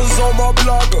dollars on my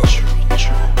blogger.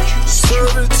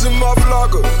 Serve it to my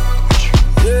vlogger.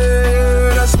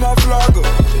 Yeah, that's my vlogger.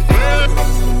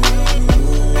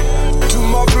 To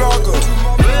my vlogger.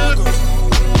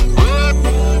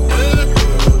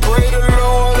 Pray the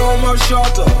Lord on my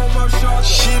shoulder.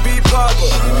 She be papa.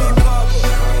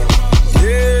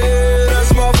 Yeah,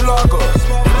 that's my vlogger.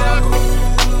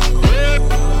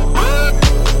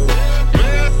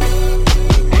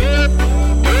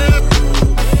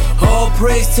 All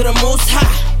praise to the Most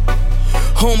High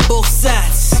on both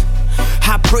sides.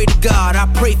 I pray to God, I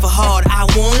pray for hard, I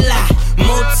won't lie.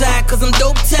 Multi, cause I'm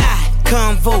dope tied.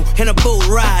 Convo and a boat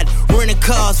ride. Renting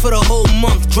cars for the whole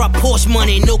month. Drop Porsche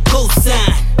money, no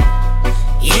cosign.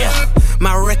 Yeah,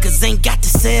 my records ain't got to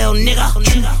sell, nigga.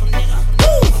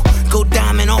 Go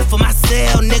diamond off of my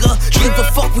cell, nigga. Give a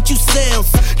fuck what you sells.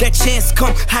 That chance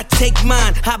come, I take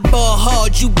mine. I ball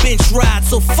hard, you bench ride.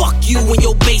 So fuck you and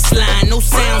your baseline. No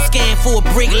sound scan for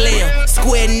a bricklayer.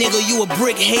 Square nigga, you a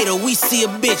brick hater. We see a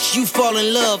bitch, you fall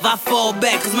in love. I fall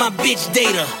back cause my bitch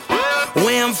data.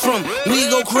 Where I'm from, we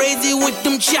go crazy with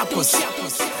them choppers.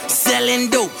 Selling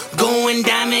dope, going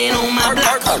diamond on my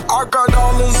block. I got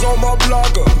dollars on my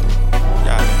blogger.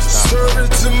 Serve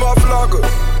it to my vlogger.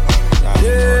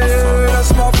 Yeah,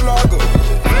 that's my vlogger.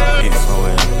 Big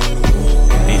forehead,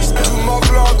 big stuff. To my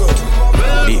vlogger.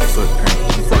 Big footprint.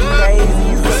 Some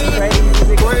crazy.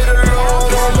 Pray the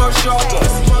Lord on my shoulder.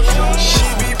 She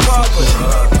be poppin'.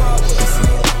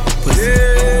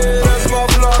 Yeah, that's my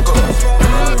vlogger.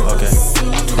 Okay.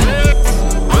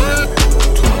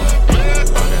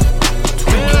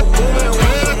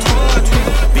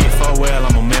 Big 4-well,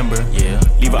 I'm a member. Yeah.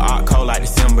 Leave a art cold like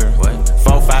December. What?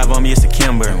 4-5 on me, it's a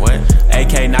Kimber. What?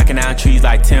 AK knocking down trees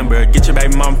like timber. Get your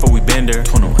baby mama before we bend her.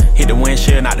 21. Hit the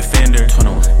windshield, not the fender.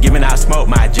 21. Giving out smoke,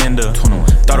 my agenda. 21.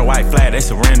 Throw the white flag, they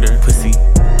surrender. Pussy.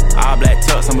 All black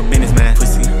tux, I'm a businessman.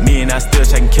 Pussy. Me and I still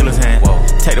shaking killer's hand. Whoa.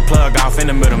 Take the plug off in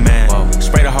the middle, man. Whoa.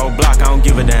 Spray the whole block, I don't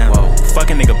give a damn. Whoa.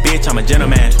 Fucking nigga, bitch, I'm a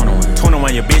gentleman. 21.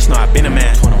 21, your bitch know I been a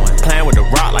man. 21. Playing with the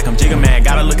rock like I'm Jigga Man.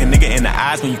 Gotta look a nigga in the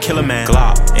eyes when you kill a man.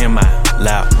 Glock in my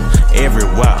lap,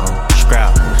 everywhere.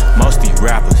 Scrap, most these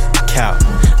rappers cow.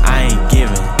 I ain't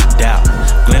giving doubt.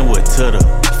 Glenwood to the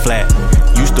flat.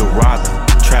 Used to rob the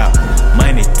trap.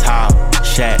 Money tall,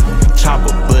 shack.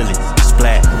 Chopper bullets,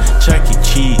 splat. Chuck E.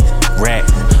 Cheese,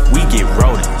 racks. We get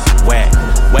rodents, whack.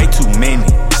 Way too many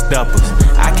steppers.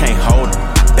 I can't hold them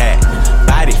back.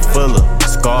 Body full of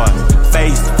scars.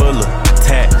 Face full of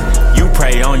tats. You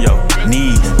pray on your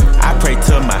knees. I pray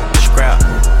to my scrap.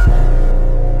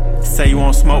 Say you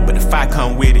won't smoke, but the fire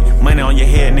come with it. Money on your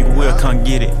head, nigga, we'll come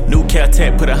get it. New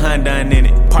Caltech, put a Honda in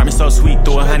it. Apartment so sweet,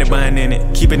 throw a honey bun in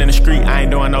it. Keep it in the street, I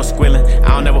ain't doing no squilling. I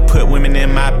don't never put women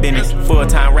in my business.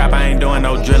 Full-time rap, I ain't doing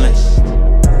no drilling.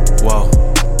 Whoa,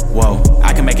 whoa,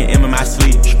 I can make an M in my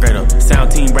sleep, straight up. Sound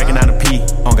team breaking down a P,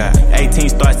 oh God. 18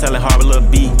 start selling Harbor Lil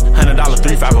B. $100,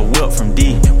 3-5 a whip from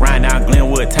D. Riding down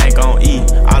Glenwood, tank on E.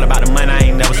 All about the money, I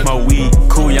ain't never smoke weed.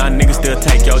 Cool young niggas still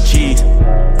take your cheese.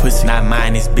 Pussy not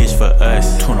mine, this bitch for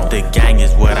us. The gang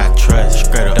is what I trust.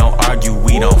 Straight up. Don't argue,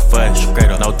 we don't fuss. Straight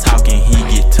up. No talking, he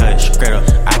get touched. Straight up.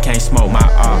 I can't smoke my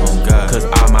ops, cause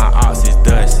all my ops is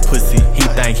dust. Pussy, he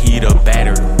think he the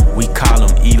battery. We call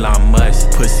him Elon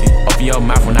Musk. Pussy, open your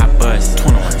mouth when I bust.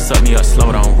 21. Suck me up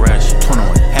slow, don't rush.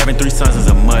 21. Having 3 sons is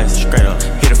a must. Straight up.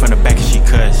 Hit her from the back and she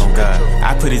cuss. Oh God.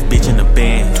 I put this bitch in the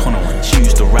band. 21. She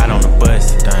used to ride on the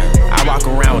bus. Damn. I walk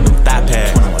around with them thigh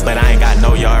pads. 21. But I ain't got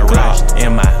no yard rush.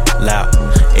 In my lap,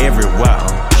 everywhere,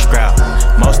 scrap.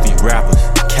 Most these rappers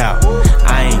cow.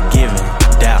 I ain't giving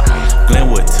doubt.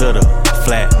 Glenwood to the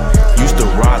flat. Used to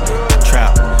rob the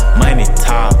trap. Money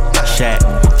tall, shack.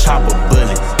 Chopper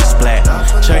bullets, splat.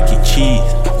 Chuck E. Cheese,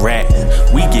 racks.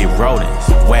 We get rodents,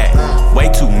 whack. Way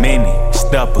too many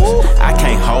steppers. I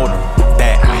can't hold them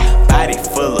back. Body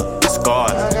full of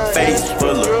scars. Face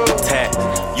full of tats.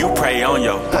 You pray on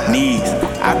your knees.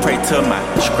 I pray to my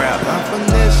scrap.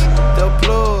 The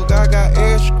plug, I got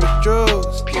extra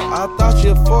drugs. I thought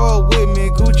you fall with me,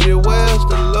 Gucci, where's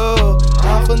the love?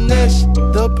 I finesse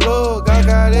the plug, I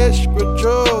got extra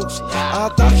drugs. I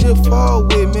thought you fall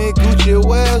with me, Gucci,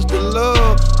 where's the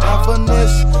love? I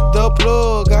finesse the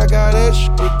plug, I got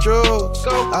extra drugs.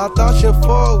 I thought you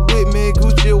fall with me,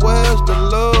 Gucci, where's the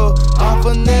love? I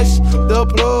finesse the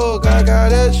plug, I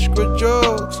got extra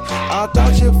drugs. I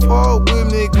thought you fall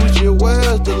with me, Gucci,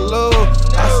 where's the love?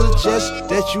 I suggest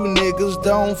that you niggas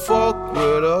don't fuck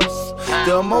with us.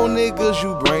 The more niggas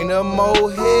you bring, the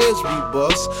more heads we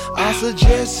bust. I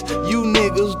suggest you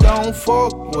niggas don't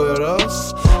fuck with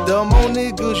us. The more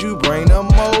niggas you bring, the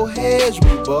more heads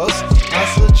we bust. I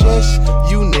suggest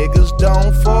you niggas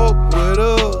don't fuck with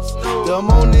us. The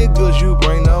more niggas you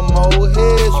bring, the more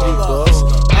heads we bust.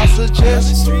 I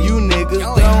suggest you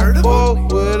niggas don't fuck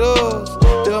with us.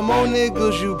 The more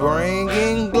niggas you bring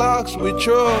in Glocks we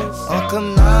trust. A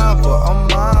conniver, a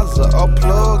miser, a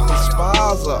plug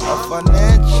despiser, a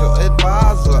financial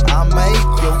advisor. I make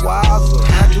you wiser.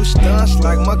 I do stunts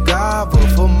like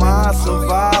MacGyver for my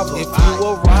survival. If you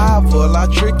a rival, I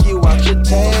trick you out your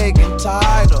tag and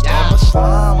title. I'm a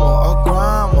slimer, a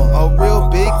grimer, a real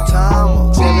big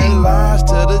timer. Telling lies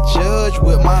to the judge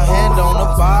with my hand on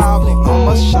the Bible. I'm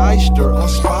a shyster, I'm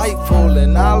spiteful,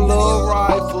 and I love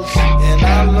rifles. And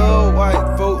I love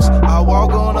white folks. I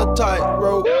walk on a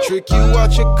tightrope, trick you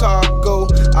out Chicago.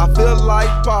 I feel like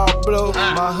Pablo.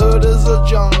 My hood is a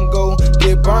jungle.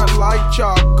 Get burnt like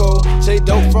charcoal. Take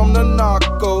dope from the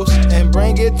narcos and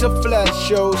bring it to flash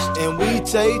shows. And we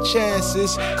take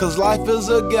chances, cause life is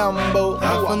a gamble.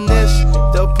 I finesse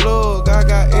the plug, I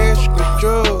got extra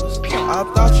drugs. I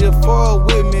thought you'd fall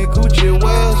with me, Gucci,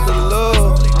 where's the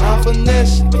love? I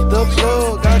finesse the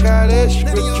plug, I got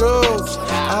extra drugs.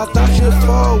 I thought you'd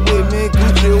fall with me,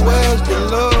 Gucci, where's the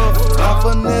love? I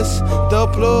finesse the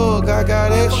plug, I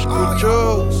got extra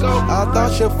drugs. I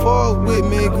thought you'd fall with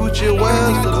me, Gucci,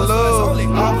 where's the love?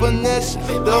 I finesse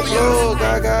the plug,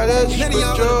 I got extra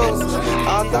drugs.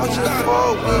 I thought you'd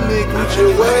fall with me, Gucci,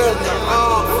 where's the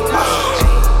love?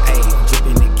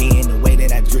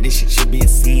 This shit should be a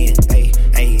sin.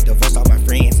 Ayy, divorced all my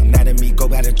friends. I'm not a me, go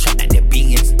by the truck, not the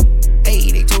beans.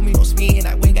 Ayy, they told me no spin.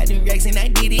 I went got them racks and I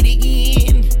did it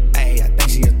again. Ayy, I think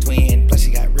she a twin. Plus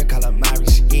she got real calamari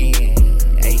skin.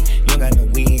 Ayy, you don't got no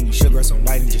win. You sugar some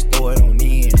right and just throw it on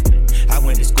in. I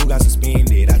went to school, got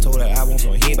suspended. I told her I want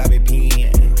some hit by the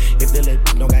pen. If the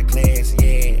little don't got class,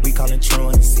 yeah, we call it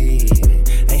truancy.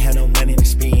 Ain't had no money to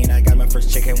spend. I got my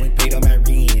first check and went paid on my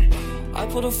rent. I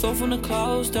put a flow from the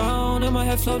clouds down, and my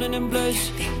head floating in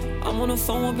bliss. I'm on the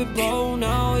phone with Big Bro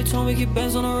now, he told me keep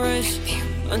bands on the wrist.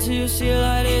 Until you see it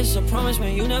like this, I promise,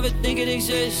 man, you never think it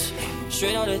exists.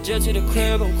 Straight out of jet to the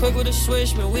crib, I'm quick with a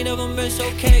switch, man, we never miss,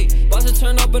 okay. Bout to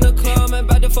turn up in the club, man,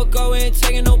 back the fuck out, we ain't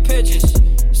taking no pictures.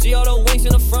 See all the wings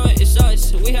in the front, it's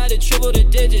us, we had to triple the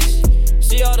digits.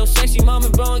 See all those sexy mama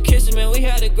blowing kisses, man, we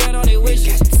had to grant all their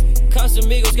wishes.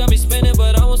 Casamigos got me spinning,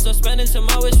 but I won't stop spending till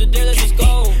my wish for day, let's just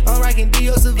go. I'm rocking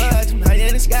Dio Savage, I'm higher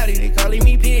than Scotty, they calling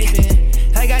me Pippin.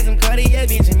 I got some Cartier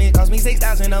Benjamin, cost me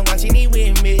 6,000, I'm watching it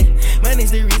with me.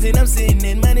 Money's the reason I'm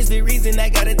sinning, money's the reason I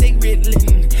gotta take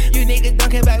Ritalin. You niggas don't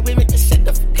care about women, just shut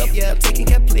the fuck up, yeah, I'm taking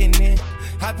Kaplan.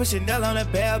 I put Chanel on a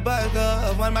bell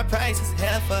burger, one of my prices,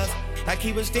 half us. I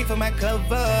keep a stick for my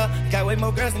cover, got way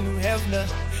more girls than New Hefner.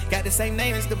 Got the same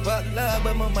name as the butler,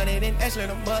 but more money than Ashley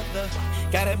the mother.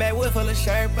 Got a backwood full of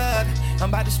sherbet, I'm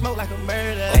about to smoke like a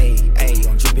murder. Ayy,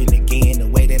 I'm dripping again, the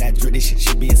way that I drip this shit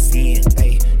should be a sin.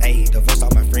 Ayy, divorced all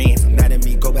my friends, I'm not a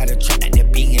me, go by the truck, not the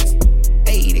beans.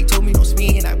 Ayy, they told me no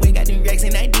spin, I went got them racks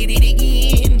and I did it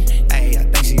again. Ayy, I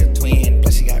think she a twin,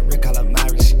 plus she got real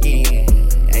calamari skin.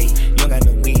 Ayy, you don't got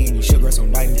no win, you sugar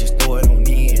some right and just throw it on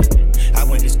in. I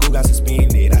went to school, got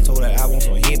suspended, I told her I want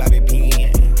some hit by the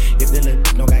pen. If the little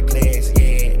don't got class,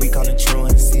 yeah, we call it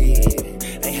truancy.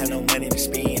 Ain't had no money to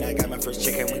spend, I got my first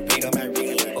check and we paid on my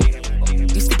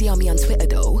rent. Used to DM me on Twitter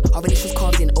though, our initials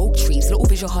carved in oak trees. Little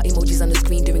visual heart emojis on the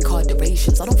screen doing card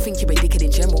durations. I don't think you're a dickhead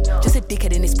in general, just a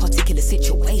dickhead in this particular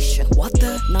situation. What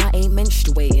the? Nah, I ain't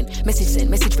menstruating. Message sent,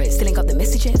 message read, still ain't got the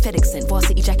message yet. FedEx sent,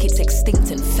 varsity jackets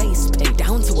extinct and face paint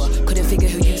down to her. Couldn't figure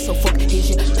who you, so fuck here's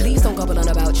you. Please don't gobble on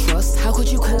about trust. How could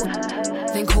you call?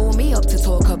 Then call me up to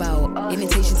talk about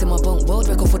invitations to my bunk, world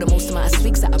record for the most amount of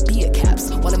swigs at a beer caps.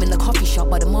 While I'm in the coffee shop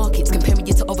by the markets, comparing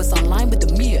you to others online with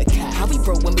the meerkat. How we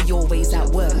broke when we always at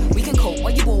work. We can cope,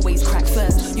 why you always crack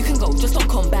first? You can go, just don't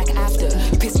come back after.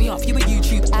 You piss me off, you a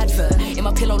YouTube advert. In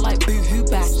my pillow like boo-hoo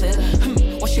bastard.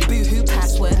 What's your boo-hoo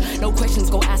password? No questions,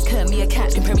 go ask her,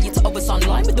 meerkat. Comparing you to others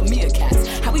online with the meerkats.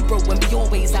 How we broke when we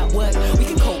always at work. We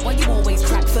can cope, why you always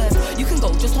crack first? You can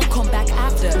go, just don't come back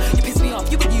after. You piss me off,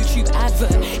 you a YouTube advert.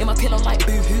 In my pillow like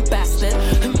boo-hoo bastard.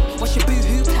 What's your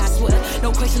boo-hoo password?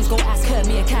 No questions, go ask her,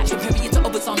 meerkat. Comparing you to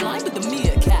others online with the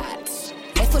meerkats.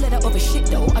 Full of that other shit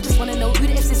though. I just wanna know who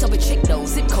the F this other chick though.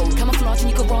 Zip code, camouflage in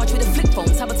your garage with a flip phone.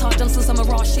 Sabotage on some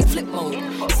mirage shit, flip mode.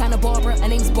 Santa Barbara, her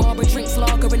name's Barbara. Drinks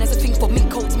lager and there's a thing for mint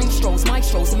coats, minstrels,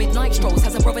 maestros, and midnight strolls.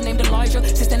 Has a brother named Elijah,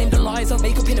 sister named Eliza.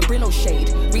 Makeup in a Brillo shade.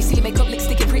 Reese makeup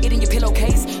lipstick and pretty in your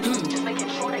pillowcase. Just making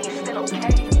sure that you're still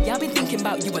okay. Yeah, I've been thinking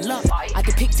about you a lot. I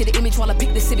depicted the image while I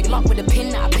picked the Civic lock with a pin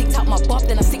that I picked out my bob.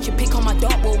 Then I stick your pick on my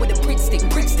dartboard with a prick stick.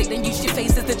 Then use your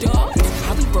face as the dart.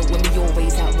 How we broke when we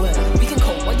always at work. We can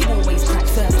cope while you always crack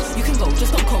first. You can go,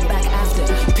 just don't come back after.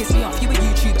 You piss me off, you a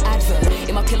YouTube advert.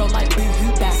 In my pillow like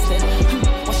boo-hoo bastard.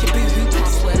 What's your boo-hoo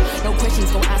password? No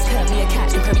questions, go ask her,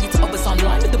 meerkat. Comparing you to others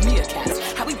online with the meerkats.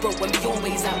 How we broke when we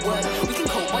always at work. We can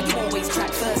cope while you always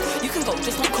crack first. You can go,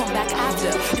 just don't come back after.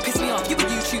 You piss me off, you a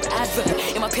YouTube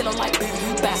advert. In my pillow like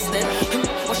boo-hoo bastard.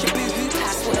 What's your boo-hoo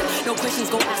password? No questions,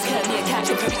 go ask her, meerkat.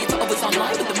 Comparing you to others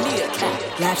online with the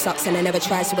meerkat. Life sucks lyrics and I never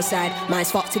try suicide.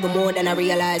 Mine's fucked even more than I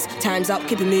realize. Time's up,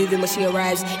 keep it moving when she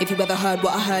arrives. If you ever heard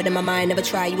what I heard in my mind, never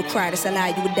try, you would cry, that's a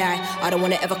lie, you would die. I don't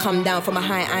wanna ever come down from a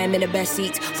high, I am in the best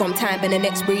seats. From time and the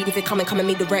next breed, if you come at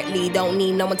me directly. Don't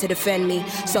need no one to defend me.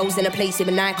 Souls in a place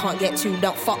even I can't get to,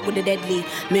 don't fuck with the deadly.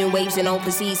 Moon waves and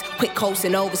overseas, quick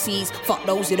coasting overseas. Fuck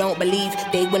those who don't believe,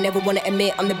 they will never wanna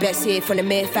admit I'm the best here. From the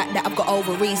mere fact that I've got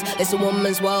ovaries. It's a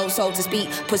woman's world, so to speak.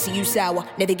 Pussy, you sour,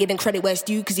 never giving credit where it's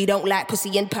due, cause you don't like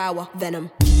pussy and power.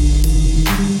 Venom.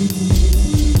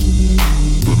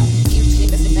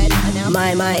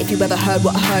 My, if you ever heard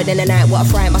what I heard in the night, what I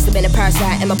fright, must have been a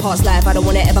parasite in my past life. I don't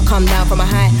wanna ever come down from a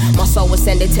high. My soul was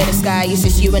sending to the sky, it's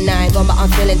just you and I. Gone, but I'm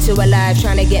feeling too alive,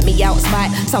 trying to get me out of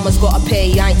spite. Someone's gotta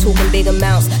pay, I ain't talking big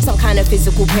amounts. Some kind of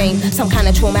physical pain, some kind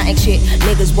of traumatic shit.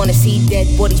 Niggas wanna see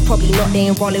dead bodies, probably not, they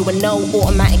ain't rolling with no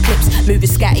automatic clips. Moving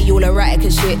scatty, all erratic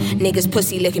and shit. Niggas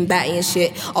pussy looking batty and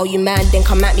shit. Oh, you man, then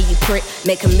come at me, you prick.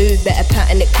 Make a move, better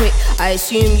pattern it quick. I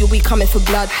assume you'll be coming for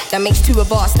blood. That makes two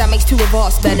of us,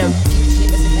 Venom.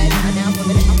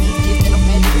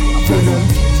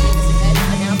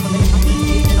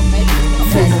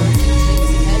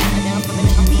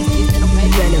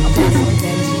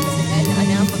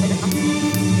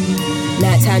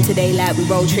 Nighttime to daylight, we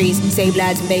roll trees, save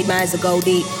lives and made minds that go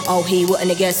deep. Oh, he wouldn't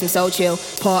have guessed I'm so chill.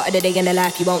 Part of the day in the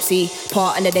life you won't see.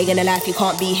 Part of the day in the life you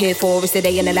can't be here for. It's the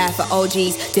day in the life of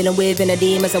OGs. Dealing with inner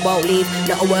demons I won't leave.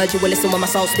 Not a word you will listen when my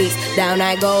soul speaks. Down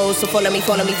I go, so follow me.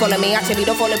 Actually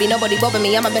don't follow me, nobody bother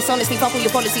me. I'm my best honestly, fuck all your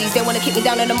policies. They wanna kick me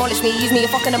down and demolish me. Use me and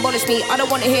fucking abolish me. I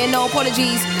don't wanna hear no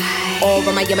apologies. Or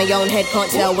am I in my own head, can't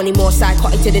tell anymore.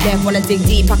 Psychotic to the death, when I dig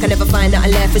deep I can never find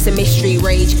nothing left. It's a mystery,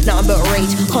 rage, nothing but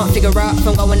rage. Can't figure out if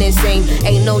I'm going insane.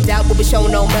 Ain't no doubt, but we show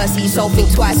no mercy. So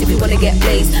think twice if you wanna get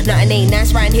blazed. Nothing ain't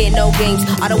nice right here, no games.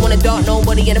 I don't wanna dart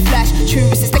nobody in a flash. True,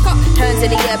 it's a stick up, hands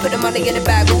in the air, put the money in the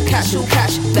bag. All cash,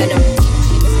 Venom.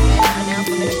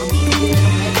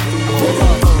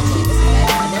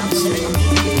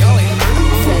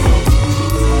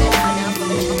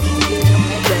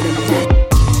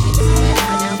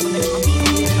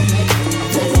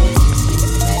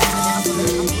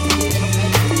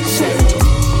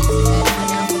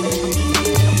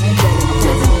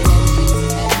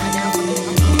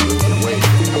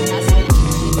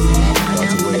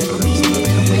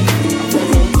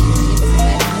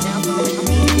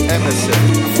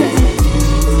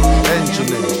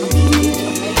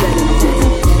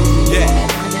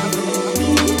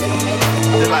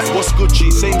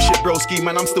 Same shit, broski,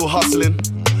 man, I'm still hustling.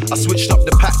 I switched up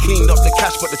the pack, cleaned up the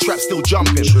cash, but the trap's still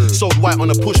jumping. Sold white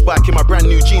on a push bike in my brand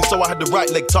new jeans, so I had the right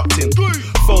leg tucked in.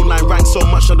 Phone line rang so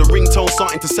much on the ringtone,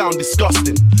 starting to sound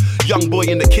disgusting. Young boy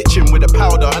in the kitchen with a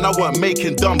powder, and I weren't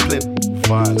making dumpling.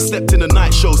 Stepped in the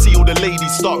night show, see all the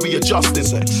ladies start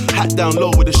readjusting. Hat down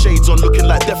low with the shades on, looking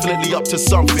like definitely up to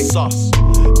something.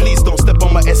 Please don't step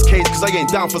on my SKs, cause I ain't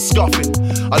down for scuffing.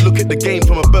 I look at the game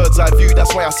from a bird's eye view,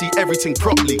 that's why I see everything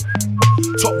properly.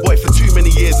 Top boy for too many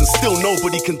years and still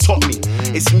nobody can top me.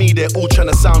 It's me, they're all trying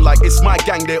to sound like it's my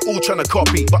gang, they're all trying to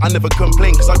copy. But I never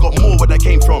complain cause I got more where that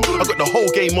came from. I got the whole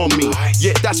game on me.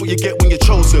 Yeah, that's what you get when you're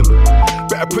chosen.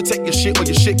 Better protect your shit or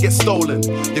your shit gets stolen.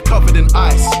 You're covered in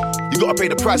ice, you gotta pay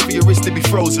the price for your wrist to be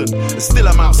frozen. And still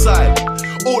I'm outside,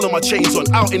 all of my chains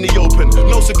on, out in the open.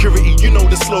 No security, you know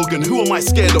the slogan. Who am I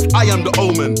scared of? I am the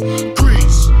omen.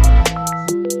 Grease.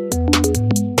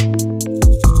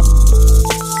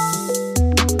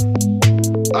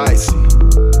 I see.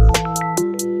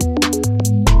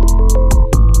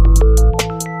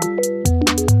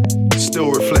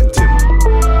 Still reflecting.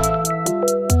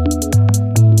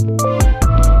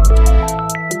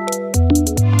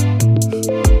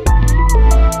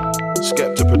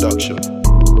 Skepta production.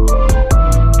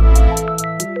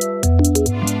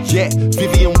 Yeah,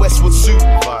 Vivian Westwood suit.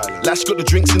 Lash got the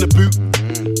drinks in the boot.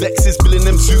 Vex is billing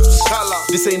them suits.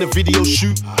 This ain't a video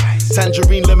shoot.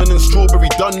 Tangerine, lemon and strawberry,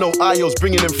 done no IOs,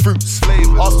 bringing them fruits.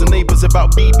 Ask the neighbours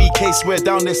about BBK, swear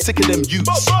down they're sick of them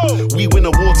youths. We win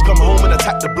awards, come home and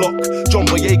attack the block. John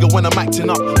Boyega when I'm acting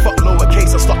up. Fuck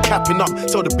lowercase, I start capping up.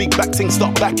 So the big back ting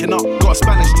start backing up. Got a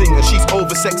Spanish ting and she's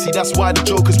over sexy, that's why the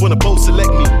jokers wanna both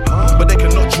select me. But they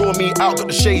cannot draw me out, got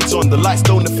the shades on. The lights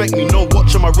don't affect me, no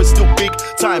watch on my wrist, still big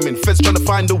timing. Feds trying to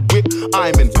find a whip,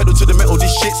 I'm in. Pedal to the metal,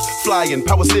 this shit's flying.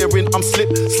 Power steering, I'm slip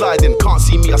sliding. Can't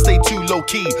see me, I stay too low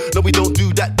key. No, we don't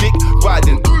do that dick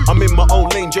riding. I'm in my own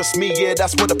lane, just me, yeah,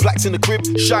 that's where the plaques in the crib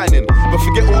shining. But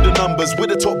forget all the numbers, we're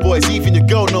the top boys, even your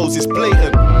girl knows it's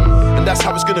blatant. And that's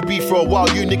how it's gonna be for a while,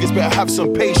 you niggas better have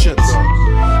some patience.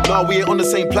 Now we ain't on the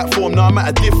same platform, now I'm at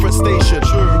a different station.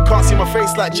 Can't see my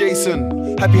face like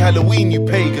Jason, happy Halloween you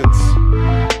pagans.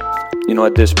 you know,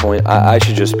 at this point, I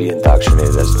should just be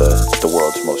indoctrinated as the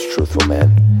world's most truthful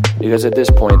man. Because at this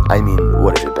point, I mean,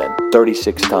 what has it been?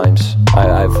 36 times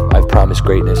I've promised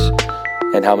greatness.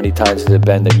 And how many times has it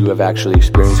been that you have actually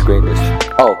experienced greatness?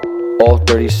 Oh, all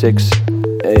 36?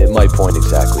 My point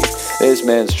exactly. This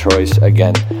man's choice,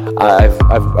 again, I've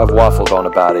waffled on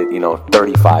about it,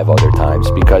 35 other times,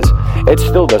 because it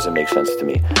still doesn't make sense to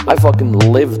me. I fucking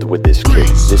lived with this kid,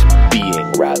 this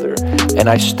being rather, and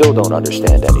I still don't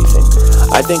understand anything.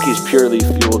 I think he's purely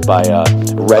fueled by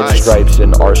red stripes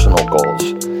and Arsenal goals.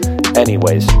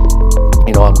 Anyways,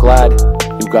 I'm glad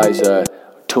you guys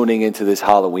tuning into this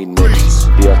Halloween mix,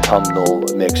 the autumnal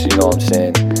mix, you know what I'm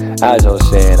saying? As I was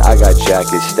saying, I got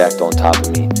jackets stacked on top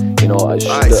of me.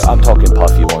 I'm talking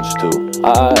puffy ones too.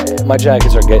 My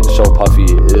jackets are getting so puffy,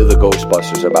 the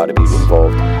Ghostbusters are about to be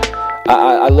involved.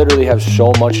 I literally have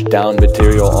so much down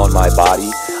material on my body,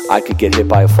 I could get hit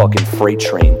by a fucking freight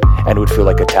train and it would feel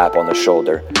like a tap on the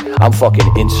shoulder. I'm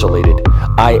fucking insulated.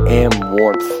 I am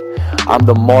warmth. I'm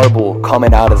the marble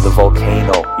coming out of the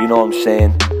volcano. You know what I'm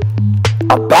saying?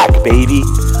 I'm back, baby.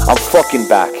 I'm fucking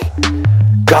back.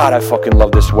 God, I fucking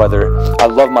love this weather. I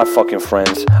love my fucking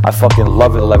friends. I fucking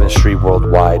love 11th Street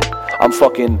worldwide. I'm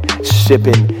fucking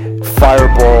sipping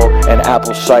Fireball and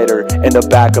apple cider in the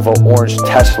back of an orange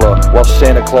Tesla while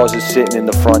Santa Claus is sitting in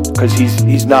the front because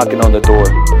he's knocking on the door.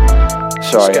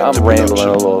 Sorry, I'm rambling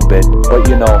a little bit,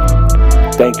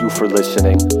 but thank you for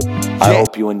listening. I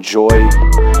hope you enjoy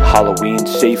Halloween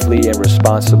safely and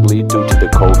responsibly due to the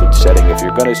COVID setting. If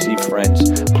you're gonna see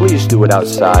friends, please do it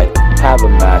outside. Have a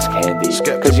mask handy,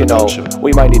 because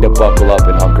we might need to buckle up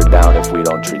and hunker down if we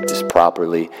don't treat this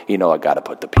properly. I gotta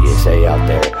put the PSA out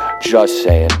there. Just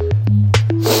saying.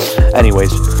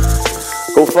 Anyways,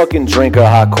 go fucking drink a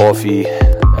hot coffee.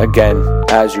 Again,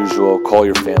 as usual, call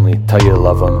your family, tell you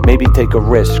love them. Maybe take a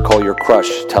risk, call your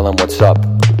crush, tell them what's up.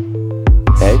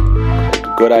 Hey,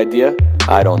 good idea?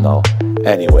 I don't know.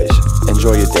 Anyways,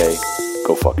 enjoy your day.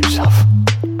 Go fuck yourself.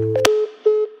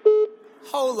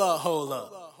 Hold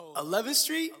up. 11th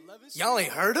Street? Y'all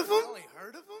ain't heard of him?